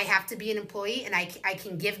 Okay. I have to be an employee, and I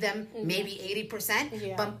can give them maybe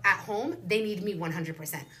 80%, but at home, they need me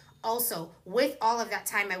 100%. Also, with all of that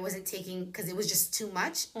time I wasn't taking, because it was just too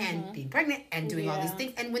much, and being pregnant and doing all these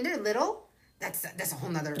things. And when they're little, that's a whole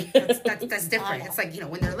nother, that's different. It's like,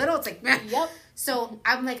 when they're little, it's like, meh. Yep. So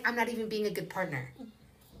I'm like, I'm not even being a good partner.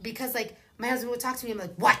 Because, like, my husband would talk to me, I'm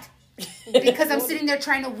like, what? Because I'm sitting there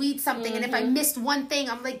trying to weed something, and if I missed one thing,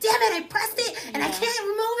 I'm like, damn it, I pressed it, and I can't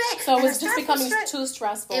remove it. So it was just becoming too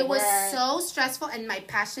stressful. It was so stressful, and my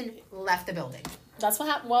passion left the building. That's what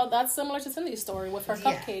happened. Well, that's similar to Cindy's story with her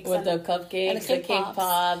cupcakes. With the cupcakes, and the cake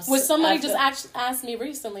pops. Which somebody just asked me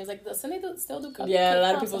recently. It's like, does Cindy still do cupcakes? Yeah, a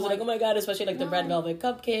lot of people were like, oh my God, especially like the red velvet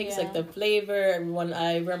cupcakes, like the flavor.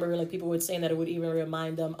 I remember like people were saying that it would even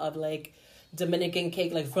remind them of like Dominican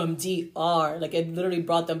cake, like from DR. Like, it literally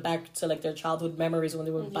brought them back to like their childhood memories when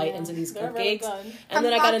they would bite into these cupcakes. Really, and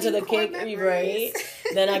then I got into the cake, right?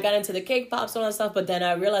 Then I got into the cake pops and all that stuff. But then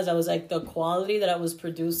I realized I was like, the quality that I was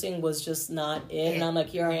producing was just not it. And I'm like,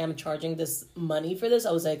 here I am charging this money for this.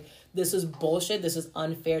 I was like, this is bullshit. This is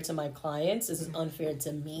unfair to my clients. This is unfair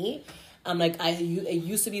to me. I'm like, it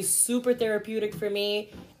used to be super therapeutic for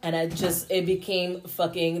me, and it became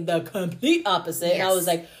fucking the complete opposite. Yes. And I was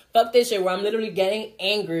like, fuck this shit, where I'm literally getting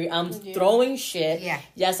angry. I'm throwing shit. Yeah.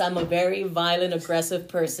 Yes, I'm a very violent, aggressive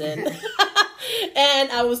person.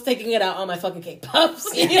 And I was taking it out on my fucking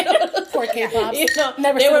K-pops. You know? Poor K-pops. You know,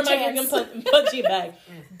 never they were my fucking punching bag.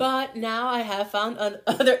 But now I have found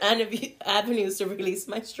other avenues to release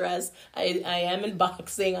my stress. I am in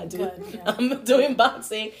boxing. I'm doing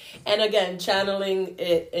boxing, and again, channeling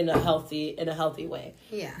it in a healthy way.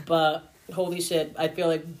 Yeah. But holy shit, I feel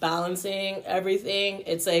like balancing everything.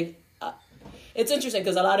 It's like it's interesting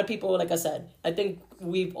because a lot of people, like I said, I think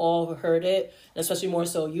we've all heard it, and especially more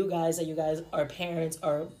so you guys are parents,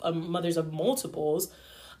 are mothers of multiples.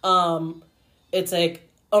 It's like,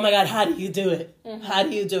 oh my God, how do you do it? Mm-hmm. How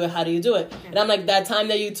do you do it? How do you do it? Mm-hmm. And I'm like, that time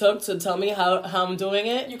that you took to tell me how I'm doing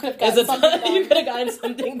it, you could have gotten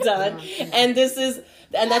something done. And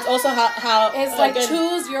that's also how it's like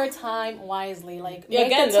choose your time wisely. Like make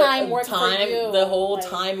the time work for you. The whole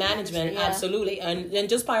time management, absolutely, and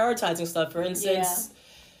just prioritizing stuff. For instance,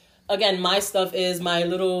 again, my stuff is my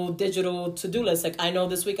little digital to-do list. Like I know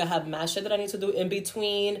this week I have math shit that I need to do in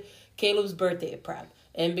between Caleb's birthday prep,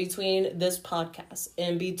 in between this podcast,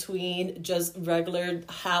 in between just regular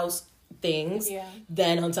house things. Yeah.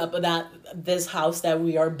 Then on top of that, this house that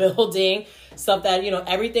we are building, stuff that,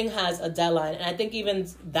 everything has a deadline. And I think even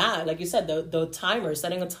that, like you said, the timer,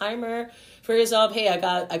 setting a timer for yourself. Hey, I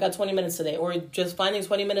got 20 minutes today, or just finding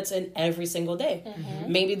 20 minutes in every single day.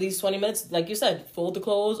 Mm-hmm. Maybe these 20 minutes, like you said, fold the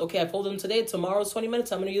clothes. Okay, I folded them today. Tomorrow's 20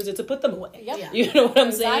 minutes. I'm going to use it to put them away. Yep. Yeah. You know what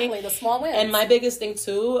I'm saying? Exactly, the small wins. And my biggest thing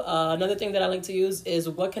too, another thing that I like to use is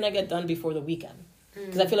what can I get done before the weekend?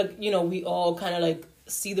 Because I feel like, we all kind of like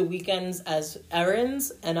see the weekends as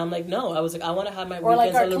errands, and I'm like, no, I was like, I want to have my or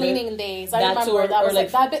weekends like our cleaning days. I remember that was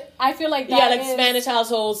like that bit. I feel like that like Spanish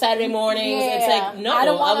household Saturday mornings. It's like no,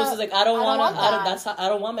 I was just like, I don't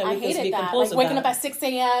want my weekends to be composed like waking up at 6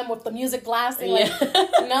 a.m. with the music blasting. Like,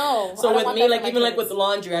 no. So with me, like even like with the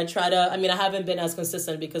laundry, I try to. I mean, I haven't been as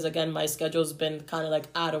consistent because again, my schedule's been kind of like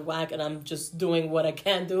out of whack, and I'm just doing what I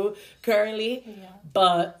can do currently. Yeah.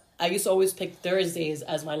 But I used to always pick Thursdays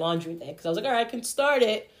as my laundry day because I was like, all right, I can start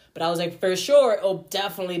it. But I was like, for sure, it'll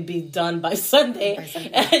definitely be done by Sunday.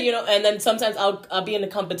 And, and then sometimes I'll be in a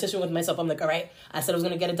competition with myself. I'm like, all right, I said I was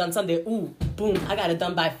going to get it done Sunday. Ooh, boom, I got it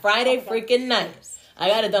done by Friday freaking night. I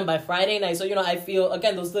got it done by Friday night. So, I feel,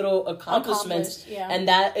 again, those little accomplishments. And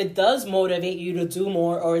that it does motivate you to do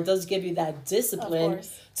more, or it does give you that discipline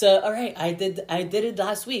to, all right, I did it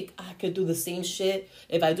last week. I could do the same shit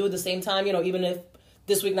if I do it the same time, even if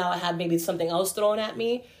this week now I had maybe something else thrown at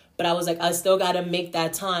me, but I was like, I still got to make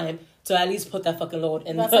that time to at least put that fucking load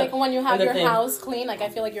in. That's like when you have your house clean. Like I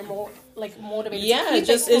feel like you're more like motivated. Yeah, to keep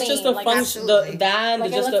it's just the like, function, the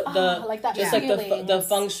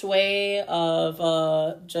feng shui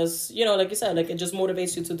of just like you said, like it just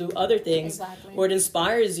motivates you to do other things. Exactly. Or it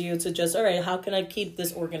inspires you to just, all right, how can I keep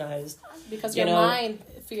this organized? Because your mind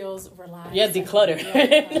feels relaxed. Yeah,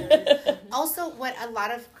 declutter. Also, what a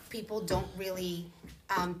lot of people don't really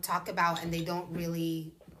talk about, and they don't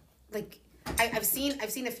really like. I've seen a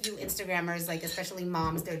few Instagrammers, like especially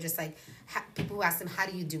moms. They're just like people who ask them, "How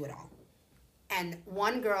do you do it all?" And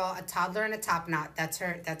one girl, a toddler in a top knot, that's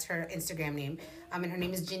her Instagram name. And her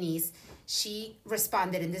name is Janice. She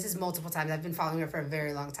responded, and this is multiple times. I've been following her for a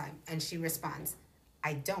very long time, and she responds,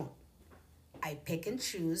 "I don't. I pick and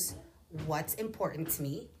choose what's important to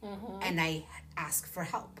me, and I ask for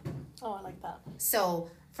help." Oh, I like that. So,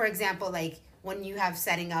 for example, like when you have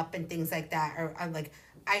setting up and things like that, or like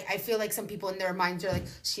I feel like some people in their minds are like,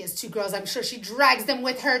 she has 2 girls. I'm sure she drags them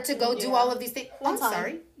with her to go do all of these things. I'm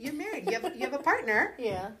sorry, you're married. You have a partner.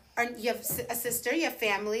 Yeah. Or you have a sister. You have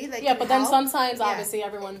family. Like but then sometimes obviously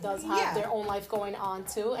everyone does have their own life going on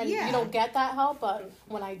too, and you don't get that help. But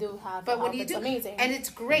when I do have, help, it's amazing, and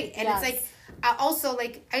it's great, and it's like. Also,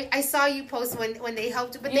 like I saw you post when they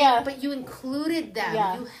helped, but but you included them.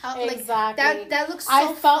 Yeah, you helped, exactly. Like that looks so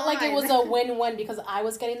I felt like it was a win-win because I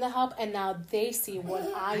was getting the help, and now they see what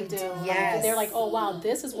I do. Yes. Like, they're like, oh wow,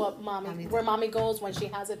 this is what where mommy goes when she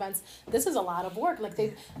has events. This is a lot of work. Like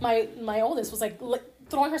my oldest was like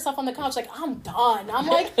throwing herself on the couch, like I'm done. I'm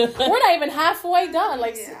like, we're not even halfway done.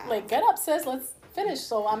 Like like get up, sis. Let's finish.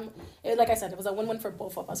 So like I said, it was a win-win for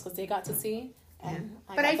both of us because they got to see.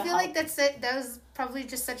 But I feel like that was probably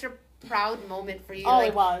just such a proud moment for you. Oh,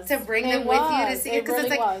 it was. To bring them with you to see it. Because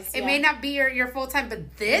it's like, it may not be your full time,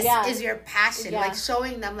 but this is your passion. Like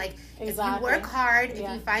showing them, like, if you work hard, if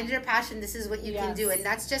you find your passion, this is what you can do. And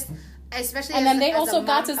that's just especially and as, then they as also a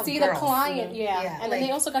got mom to of see girls. the client, and then like,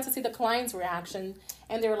 they also got to see the client's reaction,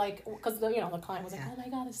 and they were like, because the client was like, "Oh my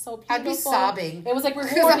god, it's so beautiful." I'd be sobbing. It was like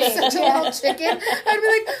Because rewarding. I'm such a little chicken. I'd be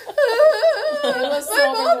like, It was my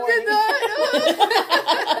so mom rewarding. did that.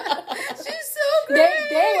 She's so great.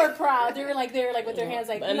 They were proud. They were like with their hands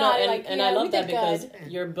like, and I love that because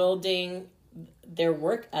good. you're building their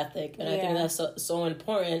work ethic, and I think that's so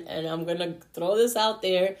important. And I'm gonna throw this out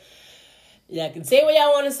there. Yeah, I can say what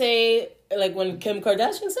y'all want to say. Like when Kim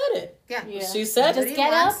Kardashian said it. Yeah. She said, just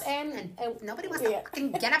get up and nobody wants to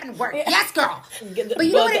fucking get up and work. Yes, girl. But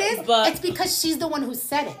you know what it is? It's because she's the one who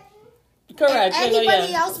said it. Correct. If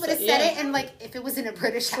anybody else would have said it, and like if it was in a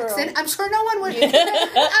British accent, I'm sure no one would.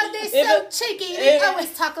 They're so cheeky. They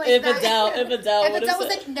always talk like that. If Adele was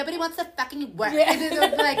like, nobody wants to fucking work. And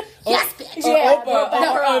they'd be like, yes, bitch. Or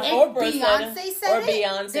if Beyonce said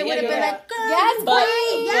it, they would have been like, girl,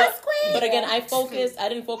 yes, queen. But again, I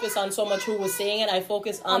didn't focus on so much who was saying it. I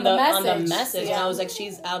focused on the message. And I was like,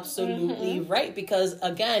 she's absolutely right. Because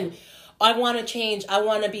again, I want to change. I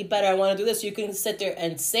want to be better. I want to do this. You can sit there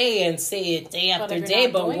and say it day after day,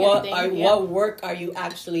 but what work are you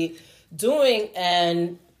actually doing?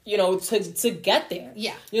 And to get there.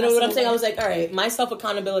 Yeah. You know what I'm saying? I was like, all right, my self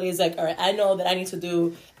accountability is like, all right, I know that I need to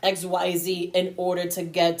do X, Y, Z in order to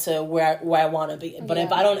get to where I want to be. But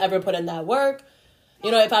if I don't ever put in that work,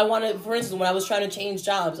 if I want to, for instance, when I was trying to change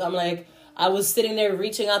jobs, I'm like, I was sitting there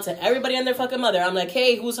reaching out to everybody and their fucking mother. I'm like,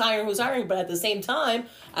 hey, who's hiring? But at the same time,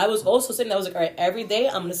 I was also sitting there. I was like, all right, every day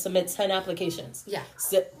I'm going to submit 10 applications. Yeah.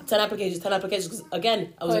 10 applications. Because,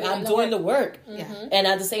 again, I was like, I'm doing the work. Yeah. And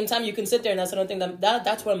at the same time, you can sit there, and that's another thing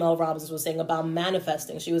that's what Mel Robbins was saying about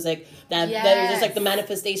manifesting. She was like, that there's like the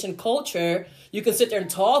manifestation culture. You can sit there and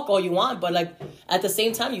talk all you want, but like at the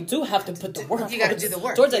same time, you do have to put the work. You got to do the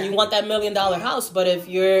work. Towards that, you want that $1 million house, but if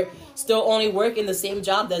you're still only working the same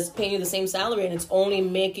job that's paying you the same salary and it's only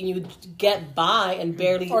making you get by and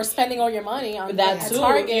barely, or spending all your money on that too.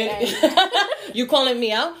 Target. You calling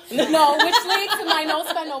me out? No, which leads to my no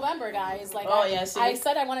spend November, guys. Like, I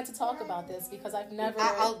said I wanted to talk about this because I've never.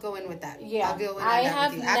 I'll go in with that. Yeah, I'll go in I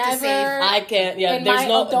have with you. never. I can't. Yeah, there's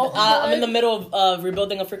no. I'm in the middle of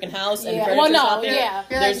rebuilding a freaking house and furniture shopping. Yeah.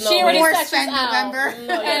 There's like, no already more spend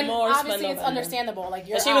November. And obviously it's understandable. Like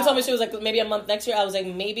she even told me, she was like, maybe a month next year. I was like,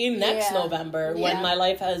 maybe next November when my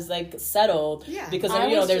life has like settled. Yeah. Because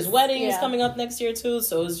there's weddings coming up next year too.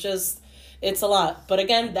 So it's a lot. But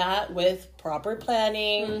again, that with proper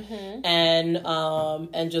planning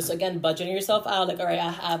and just again budgeting yourself out. Like, all right,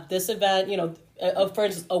 I have this event. For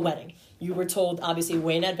instance, a wedding. You were told obviously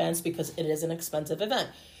way in advance because it is an expensive event.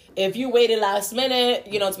 If you waited last minute,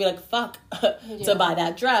 to be like, fuck, to buy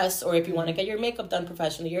that dress, or if you want to get your makeup done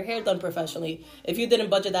professionally, your hair done professionally, if you didn't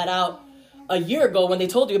budget that out a year ago when they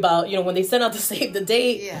told you about, when they sent out to save the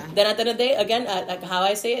date, then at the end of the day, again, like how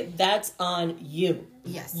I say it, that's on you.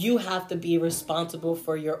 Yes. You have to be responsible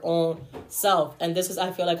for your own self. And this is,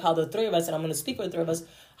 I feel like, how the three of us, and I'm going to speak for the three of us,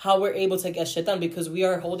 how we're able to get shit done because we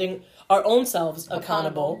are holding our own selves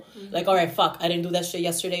accountable. Mm-hmm. Like, all right, fuck, I didn't do that shit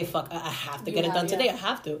yesterday. Fuck, I have to get it done today. I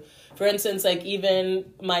have to. For instance, like even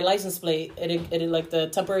my license plate, it like the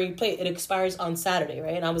temporary plate, it expires on Saturday,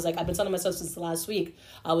 right? And I was like, I've been telling myself since last week,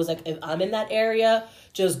 I was like, if I'm in that area,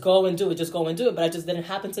 just go and do it. But I just didn't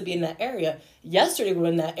happen to be in that area. Yesterday we were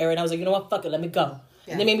in that area and I was like, you know what, fuck it, let me go.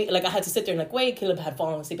 Yeah. And they made me, like, I had to sit there and like, wait, Caleb had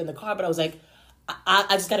fallen asleep in the car, but I was like, I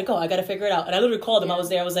just gotta go. I gotta figure it out. And I literally called him. Yeah. I was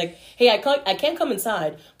there. I was like, hey, I can't come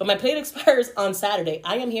inside, but my plate expires on Saturday.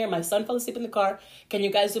 I am here. My son fell asleep in the car. Can you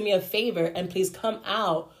guys do me a favor and please come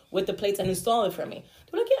out with the plates and install it for me?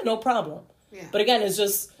 They were like, yeah, no problem. Yeah. But again, it's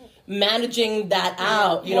just managing that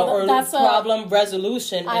out, or problem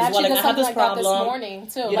resolution. I actually did something like that this morning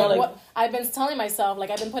too. I've been telling myself, like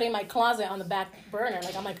I've been putting my closet on the back burner.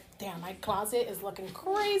 Like I'm like, damn, my closet is looking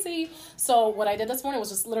crazy. So what I did this morning was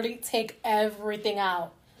just literally take everything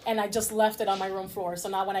out. And I just left it on my room floor. So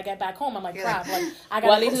now when I get back home, I'm like, crap. Like I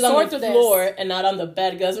gotta sort through this. Floor and not on the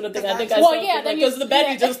bed. Because the thing because the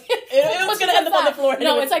bed it was gonna end up on the floor.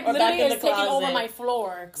 No, it's like literally it's taking over my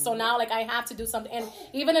floor. So now like I have to do something. And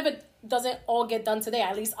even if it doesn't all get done today,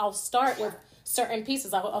 at least I'll start with certain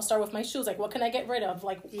pieces. I'll start with my shoes. Like, what can I get rid of?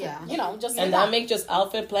 Like, just and that make just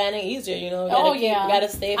outfit planning easier. You gotta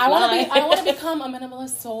stay fly. I want to become a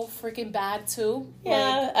minimalist so freaking bad too.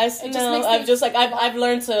 Yeah, I've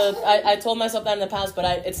learned to. I told myself that in the past, but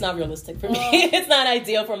it's not realistic for me. It's not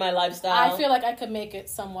ideal for my lifestyle. I feel like I could make it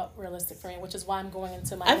somewhat realistic for me, which is why I'm going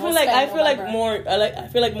into my. I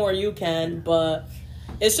feel like more you can, but.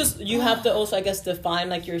 It's just, you have to also, I guess, define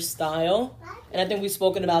like your style. And I think we've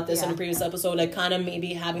spoken about this in a previous episode, like kind of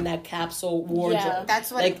maybe having that capsule wardrobe. Yeah.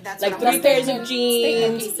 That's what like what 3 pairs of statement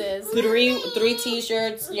jeans, pieces. three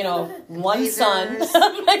t-shirts, you know, one sun. Blazers,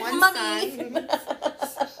 Like, one mommy. sun.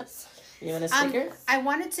 You want a sticker? I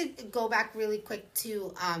wanted to go back really quick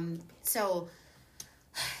to so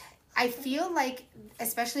I feel like,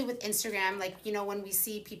 especially with Instagram, like, you know, when we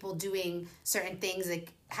see people doing certain things,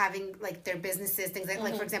 like having like their businesses, things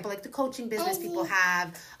like for example, like the coaching business people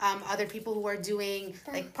have, other people who are doing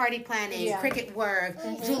like party planning, cricket work,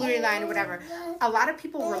 jewelry line or whatever. A lot of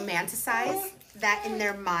people romanticize that in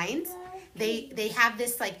their mind. They have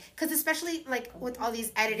this like, because especially like with all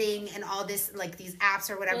these editing and all this like these apps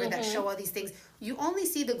or whatever that show all these things, you only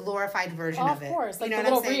see the glorified version of it. Of course, like you know the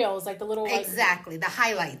what little reels, like the little exactly the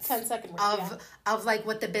highlights 10-second of like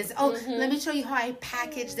what the business. Oh, let me show you how I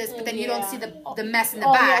package this, but then you don't see the mess in the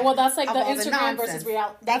Oh back. yeah, well that's like of the all the Instagram versus nonsense.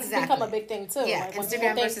 reality. That's Exactly. become a big thing too. Yeah, like, when Instagram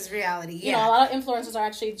people think, versus reality. Yeah, you know, a lot of influencers are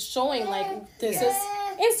actually showing like this is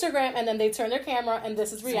Instagram, and then they turn their camera and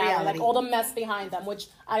this is reality. Like all the mess behind them, which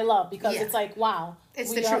I love because it's like, wow, it's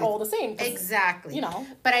we the are truth. all the same. Exactly. You know,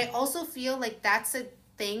 but I also feel like that's a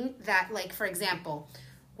thing that, like, for example,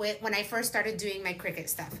 when I first started doing my cricket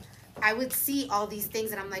stuff, I would see all these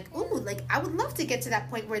things and I'm like, ooh, like I would love to get to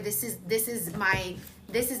that point where this is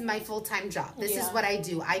my full-time job. This is what I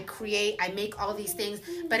do. I create, I make all these things,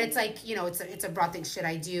 but it's like, you know, it's a broad thing. Should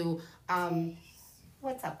I do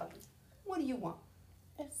what's up, Bubby? What do you want?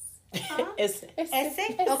 Essay.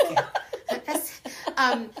 Okay.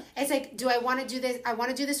 It's like, do I want to do this? I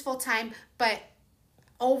want to do this full time, but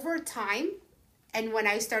over time, and when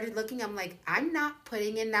I started looking, I'm like, I'm not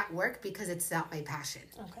putting in that work because it's not my passion.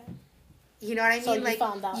 okay. You know what I mean? So you like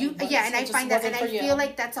found that, and I find that, and I feel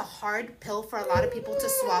like that's a hard pill for a lot of people to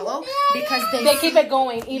swallow because they keep it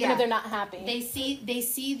going even if they're not happy. They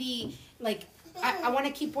see the like. I want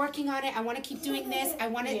to keep working on it. I want to keep doing this. I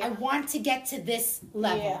want to get to this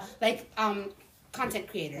level. Yeah. Like content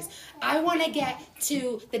creators. I want to get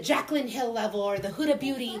to the Jaclyn Hill level or the Huda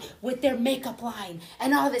Beauty with their makeup line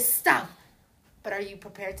and all this stuff. But are you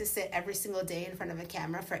prepared to sit every single day in front of a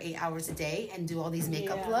camera for 8 hours a day and do all these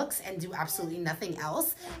makeup looks and do absolutely nothing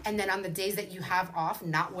else? And then on the days that you have off,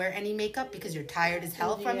 not wear any makeup because you're tired as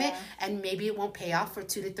hell from it and maybe it won't pay off for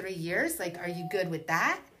 2 to 3 years? Like, are you good with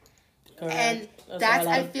that? Correct. And that's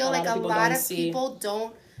I feel like a lot of people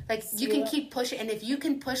don't, like, you can keep pushing, and if you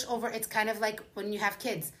can push over, it's kind of like when you have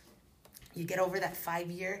kids, you get over that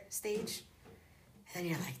 5-year stage and then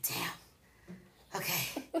you're like, damn,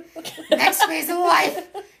 okay, next phase of life,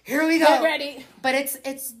 here we go. Get ready. But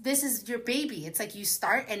it's this is your baby. It's like you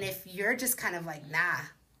start, and if you're just kind of like, nah,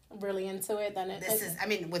 really into it, then I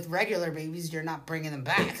mean, with regular babies, you're not bringing them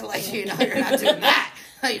back. Like, you know, you're not doing that.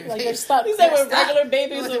 Like you're stuck. You said with regular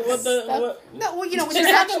babies or with the... No, well, you know, with She's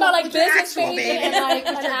your talking actual, about like with your business actual baby and like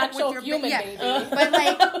an actual your human baby. But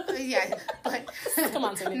like, yeah, but Come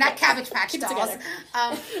on, Cindy. not Cabbage Patch Keep it dolls. together.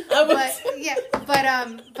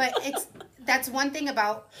 But it's that's one thing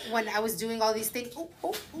about when I was doing all these things.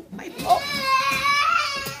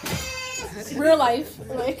 Real life,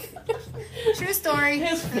 like True story.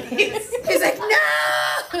 He's like,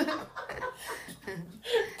 no.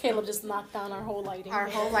 Caleb just knocked down our whole lighting.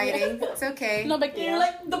 It's okay. No big deal. You're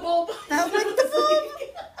like the bulb.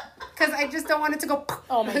 Because I just don't want it to go.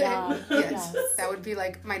 Oh my god. Yes. That would be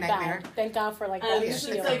like my nightmare. Bad. Thank God for like And that it's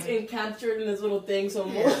shield. like captured in this little thing, so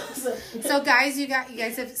So guys, you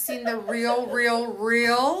guys have seen the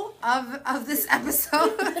real of this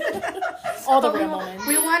episode. All the real moments.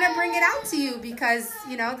 We want to bring it out to you because,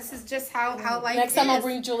 you know, this is just how life Next is. time I'll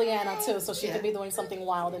bring Juliana too, so she could be doing something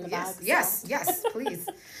wild in the back. Yes, please.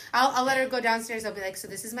 I'll let her go downstairs. I'll be like, so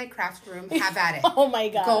this is my craft room. Have at it. Oh my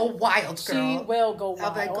god. Go wild, girl. She will go wild.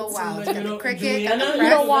 I'll be like, go wild. So Got you the don't- cricket, got the Juliana? press. You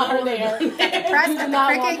don't want her there. Got the press, got the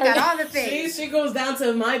not want cricket, her got all the things. She goes down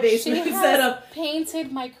to my She basement has set up.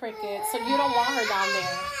 painted my cricket, so you don't want her down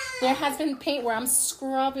there. There has been paint where I'm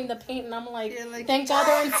scrubbing the paint, and I'm like, thank God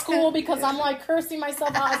they're in school because I'm like cursing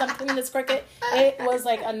myself out as I'm cleaning this cricket. It was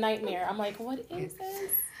like a nightmare. I'm like, what is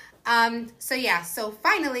this? So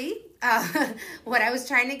finally, what I was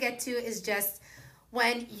trying to get to is just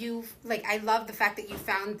when you, like, I love the fact that you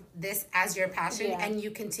found this as your passion and you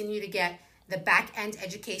continue to get the back end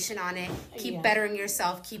education on it, keep bettering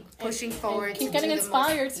yourself, keep pushing forward, and keep getting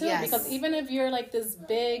inspired too, because even if you're like this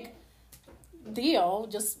big deal.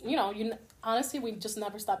 Just, honestly, we just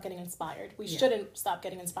never stop getting inspired. We shouldn't stop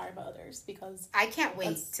getting inspired by others because I can't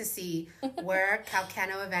wait to see where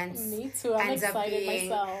Calcano Events me too. I'm ends excited up being.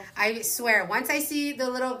 myself. I swear, once I see the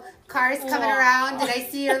little cars coming around and I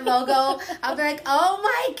see your logo, I'll be like, oh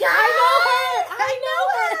my God, I know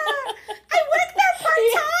her. I work there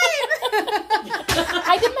part-time.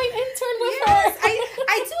 I did my intern with her.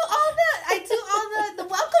 I do all the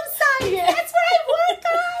welcome signs. Yeah. That's where I work,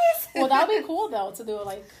 guys. Well, that would be cool though to do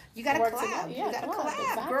like you gotta work collab. Together. Yeah, you gotta collab,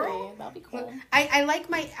 exactly. girl. That'd be cool. I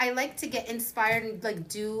like to get inspired and like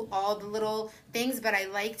do all the little things, but I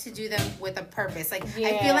like to do them with a purpose. Like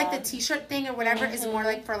I feel like the t-shirt thing or whatever is more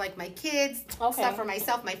like for like my kids, stuff for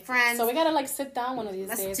myself, my friends. So we gotta like sit down one of these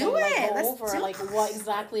days and like go over like what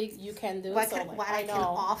exactly you can do. What I can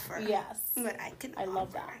offer. Yes. What I can offer.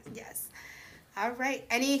 love that. Yes. All right.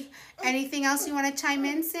 Anything else you want to chime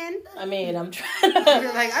in, Sin? I mean, I'm trying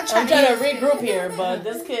to regroup here, but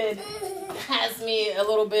this kid has me a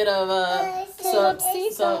little bit of some. ¿Cuál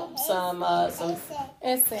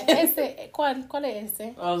es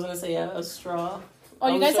ese? I was gonna say a straw. Oh,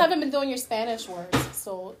 you guys haven't been doing your Spanish words,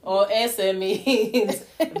 so. Oh, ese means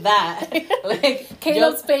that. Like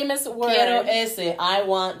Caleb's famous word. Quiero ese. I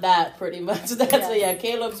want that. Pretty much. That's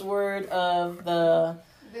Caleb's word of the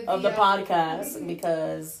podcast,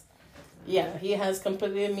 because he has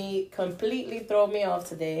completely thrown me off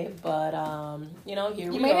today, but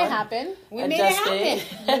here we made it happen. We adjusted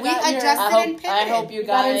and pivoted. I hope you guys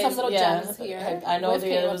got in some little gems here. I know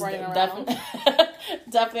there's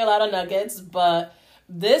definitely a lot of nuggets, but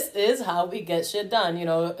this is how we get shit done.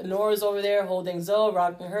 Nora's over there holding Zoe,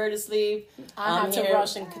 rocking her to sleep. I have to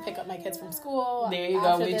rush and pick up my kids from school. There you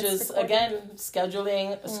go. We just, again,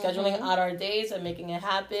 scheduling out our days and making it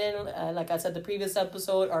happen. Like I said, the previous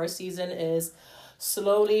episode, our season is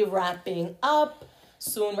slowly wrapping up.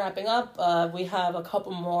 Soon wrapping up. We have a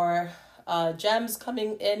couple more gems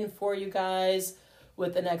coming in for you guys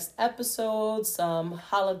with the next episode. Some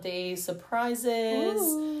holiday surprises.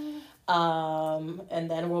 Ooh. And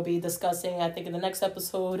then we'll be discussing, I think, in the next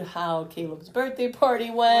episode, how Caleb's birthday party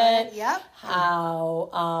went. Yep. How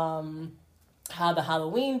the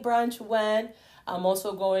Halloween brunch went. I'm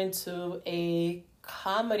also going to a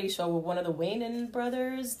comedy show with one of the Wayne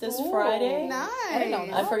brothers this Friday. Nice. I didn't know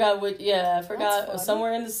that. I forgot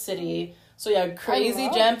somewhere in the city. So crazy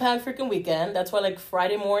jam-packed freaking weekend. That's why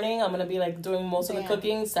Friday morning I'm gonna be doing most of the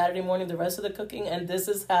cooking. Saturday morning the rest of the cooking, and this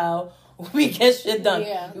is how we get shit done.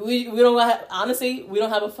 Yeah. We don't we don't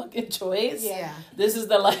have a fucking choice. Yeah. This is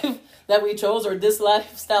the life that we chose, or this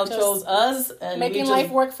lifestyle chose us, and making life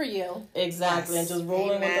work for you. Exactly. Yes. And just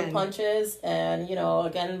rolling with the punches. And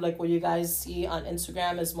again, what you guys see on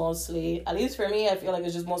Instagram is mostly, at least for me, I feel like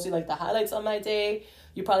it's just mostly the highlights of my day.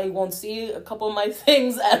 You probably won't see a couple of my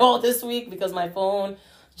things at all this week because my phone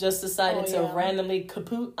just decided to randomly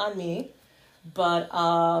kaput on me. But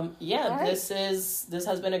this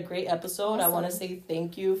has been a great episode. Awesome. I want to say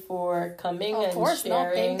thank you for coming and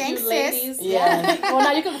sharing. Thanks, ladies. Yeah. Well,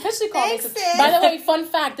 now you can officially call me sis. By the way, fun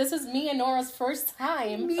fact: this is me and Nora's first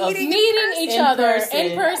time meeting each other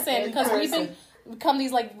in person because we've become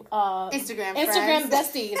these Instagram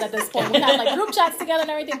besties at this point. We have group chats together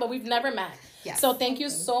and everything, but we've never met. Yes. So thank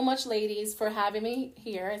you so much, ladies, for having me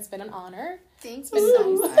here. It's been an honor. Thanks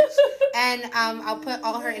so much. And I'll put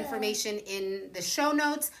all her information in the show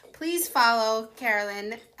notes. Please follow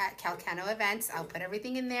Carolyn at Calcano Events. I'll put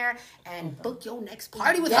everything in there and book your next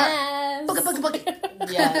party with her. Book it.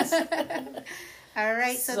 Yes. All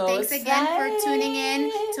right. So thanks again for tuning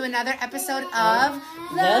in to another episode of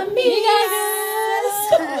The Migas.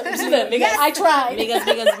 Yes, I tried. Migas.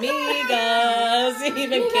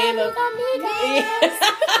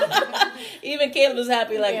 Even Caleb was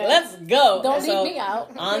happy, let's go. Don't leave me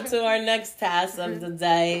out. On to our next task of the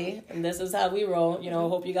day. And this is how we roll.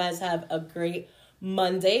 Hope you guys have a great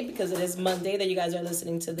Monday, because it is Monday that you guys are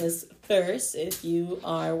listening to this first. If you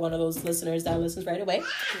are one of those listeners that listens right away.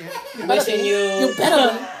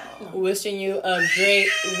 Wishing you a great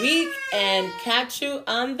week, and catch you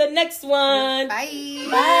on the next one. Bye.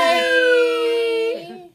 Bye.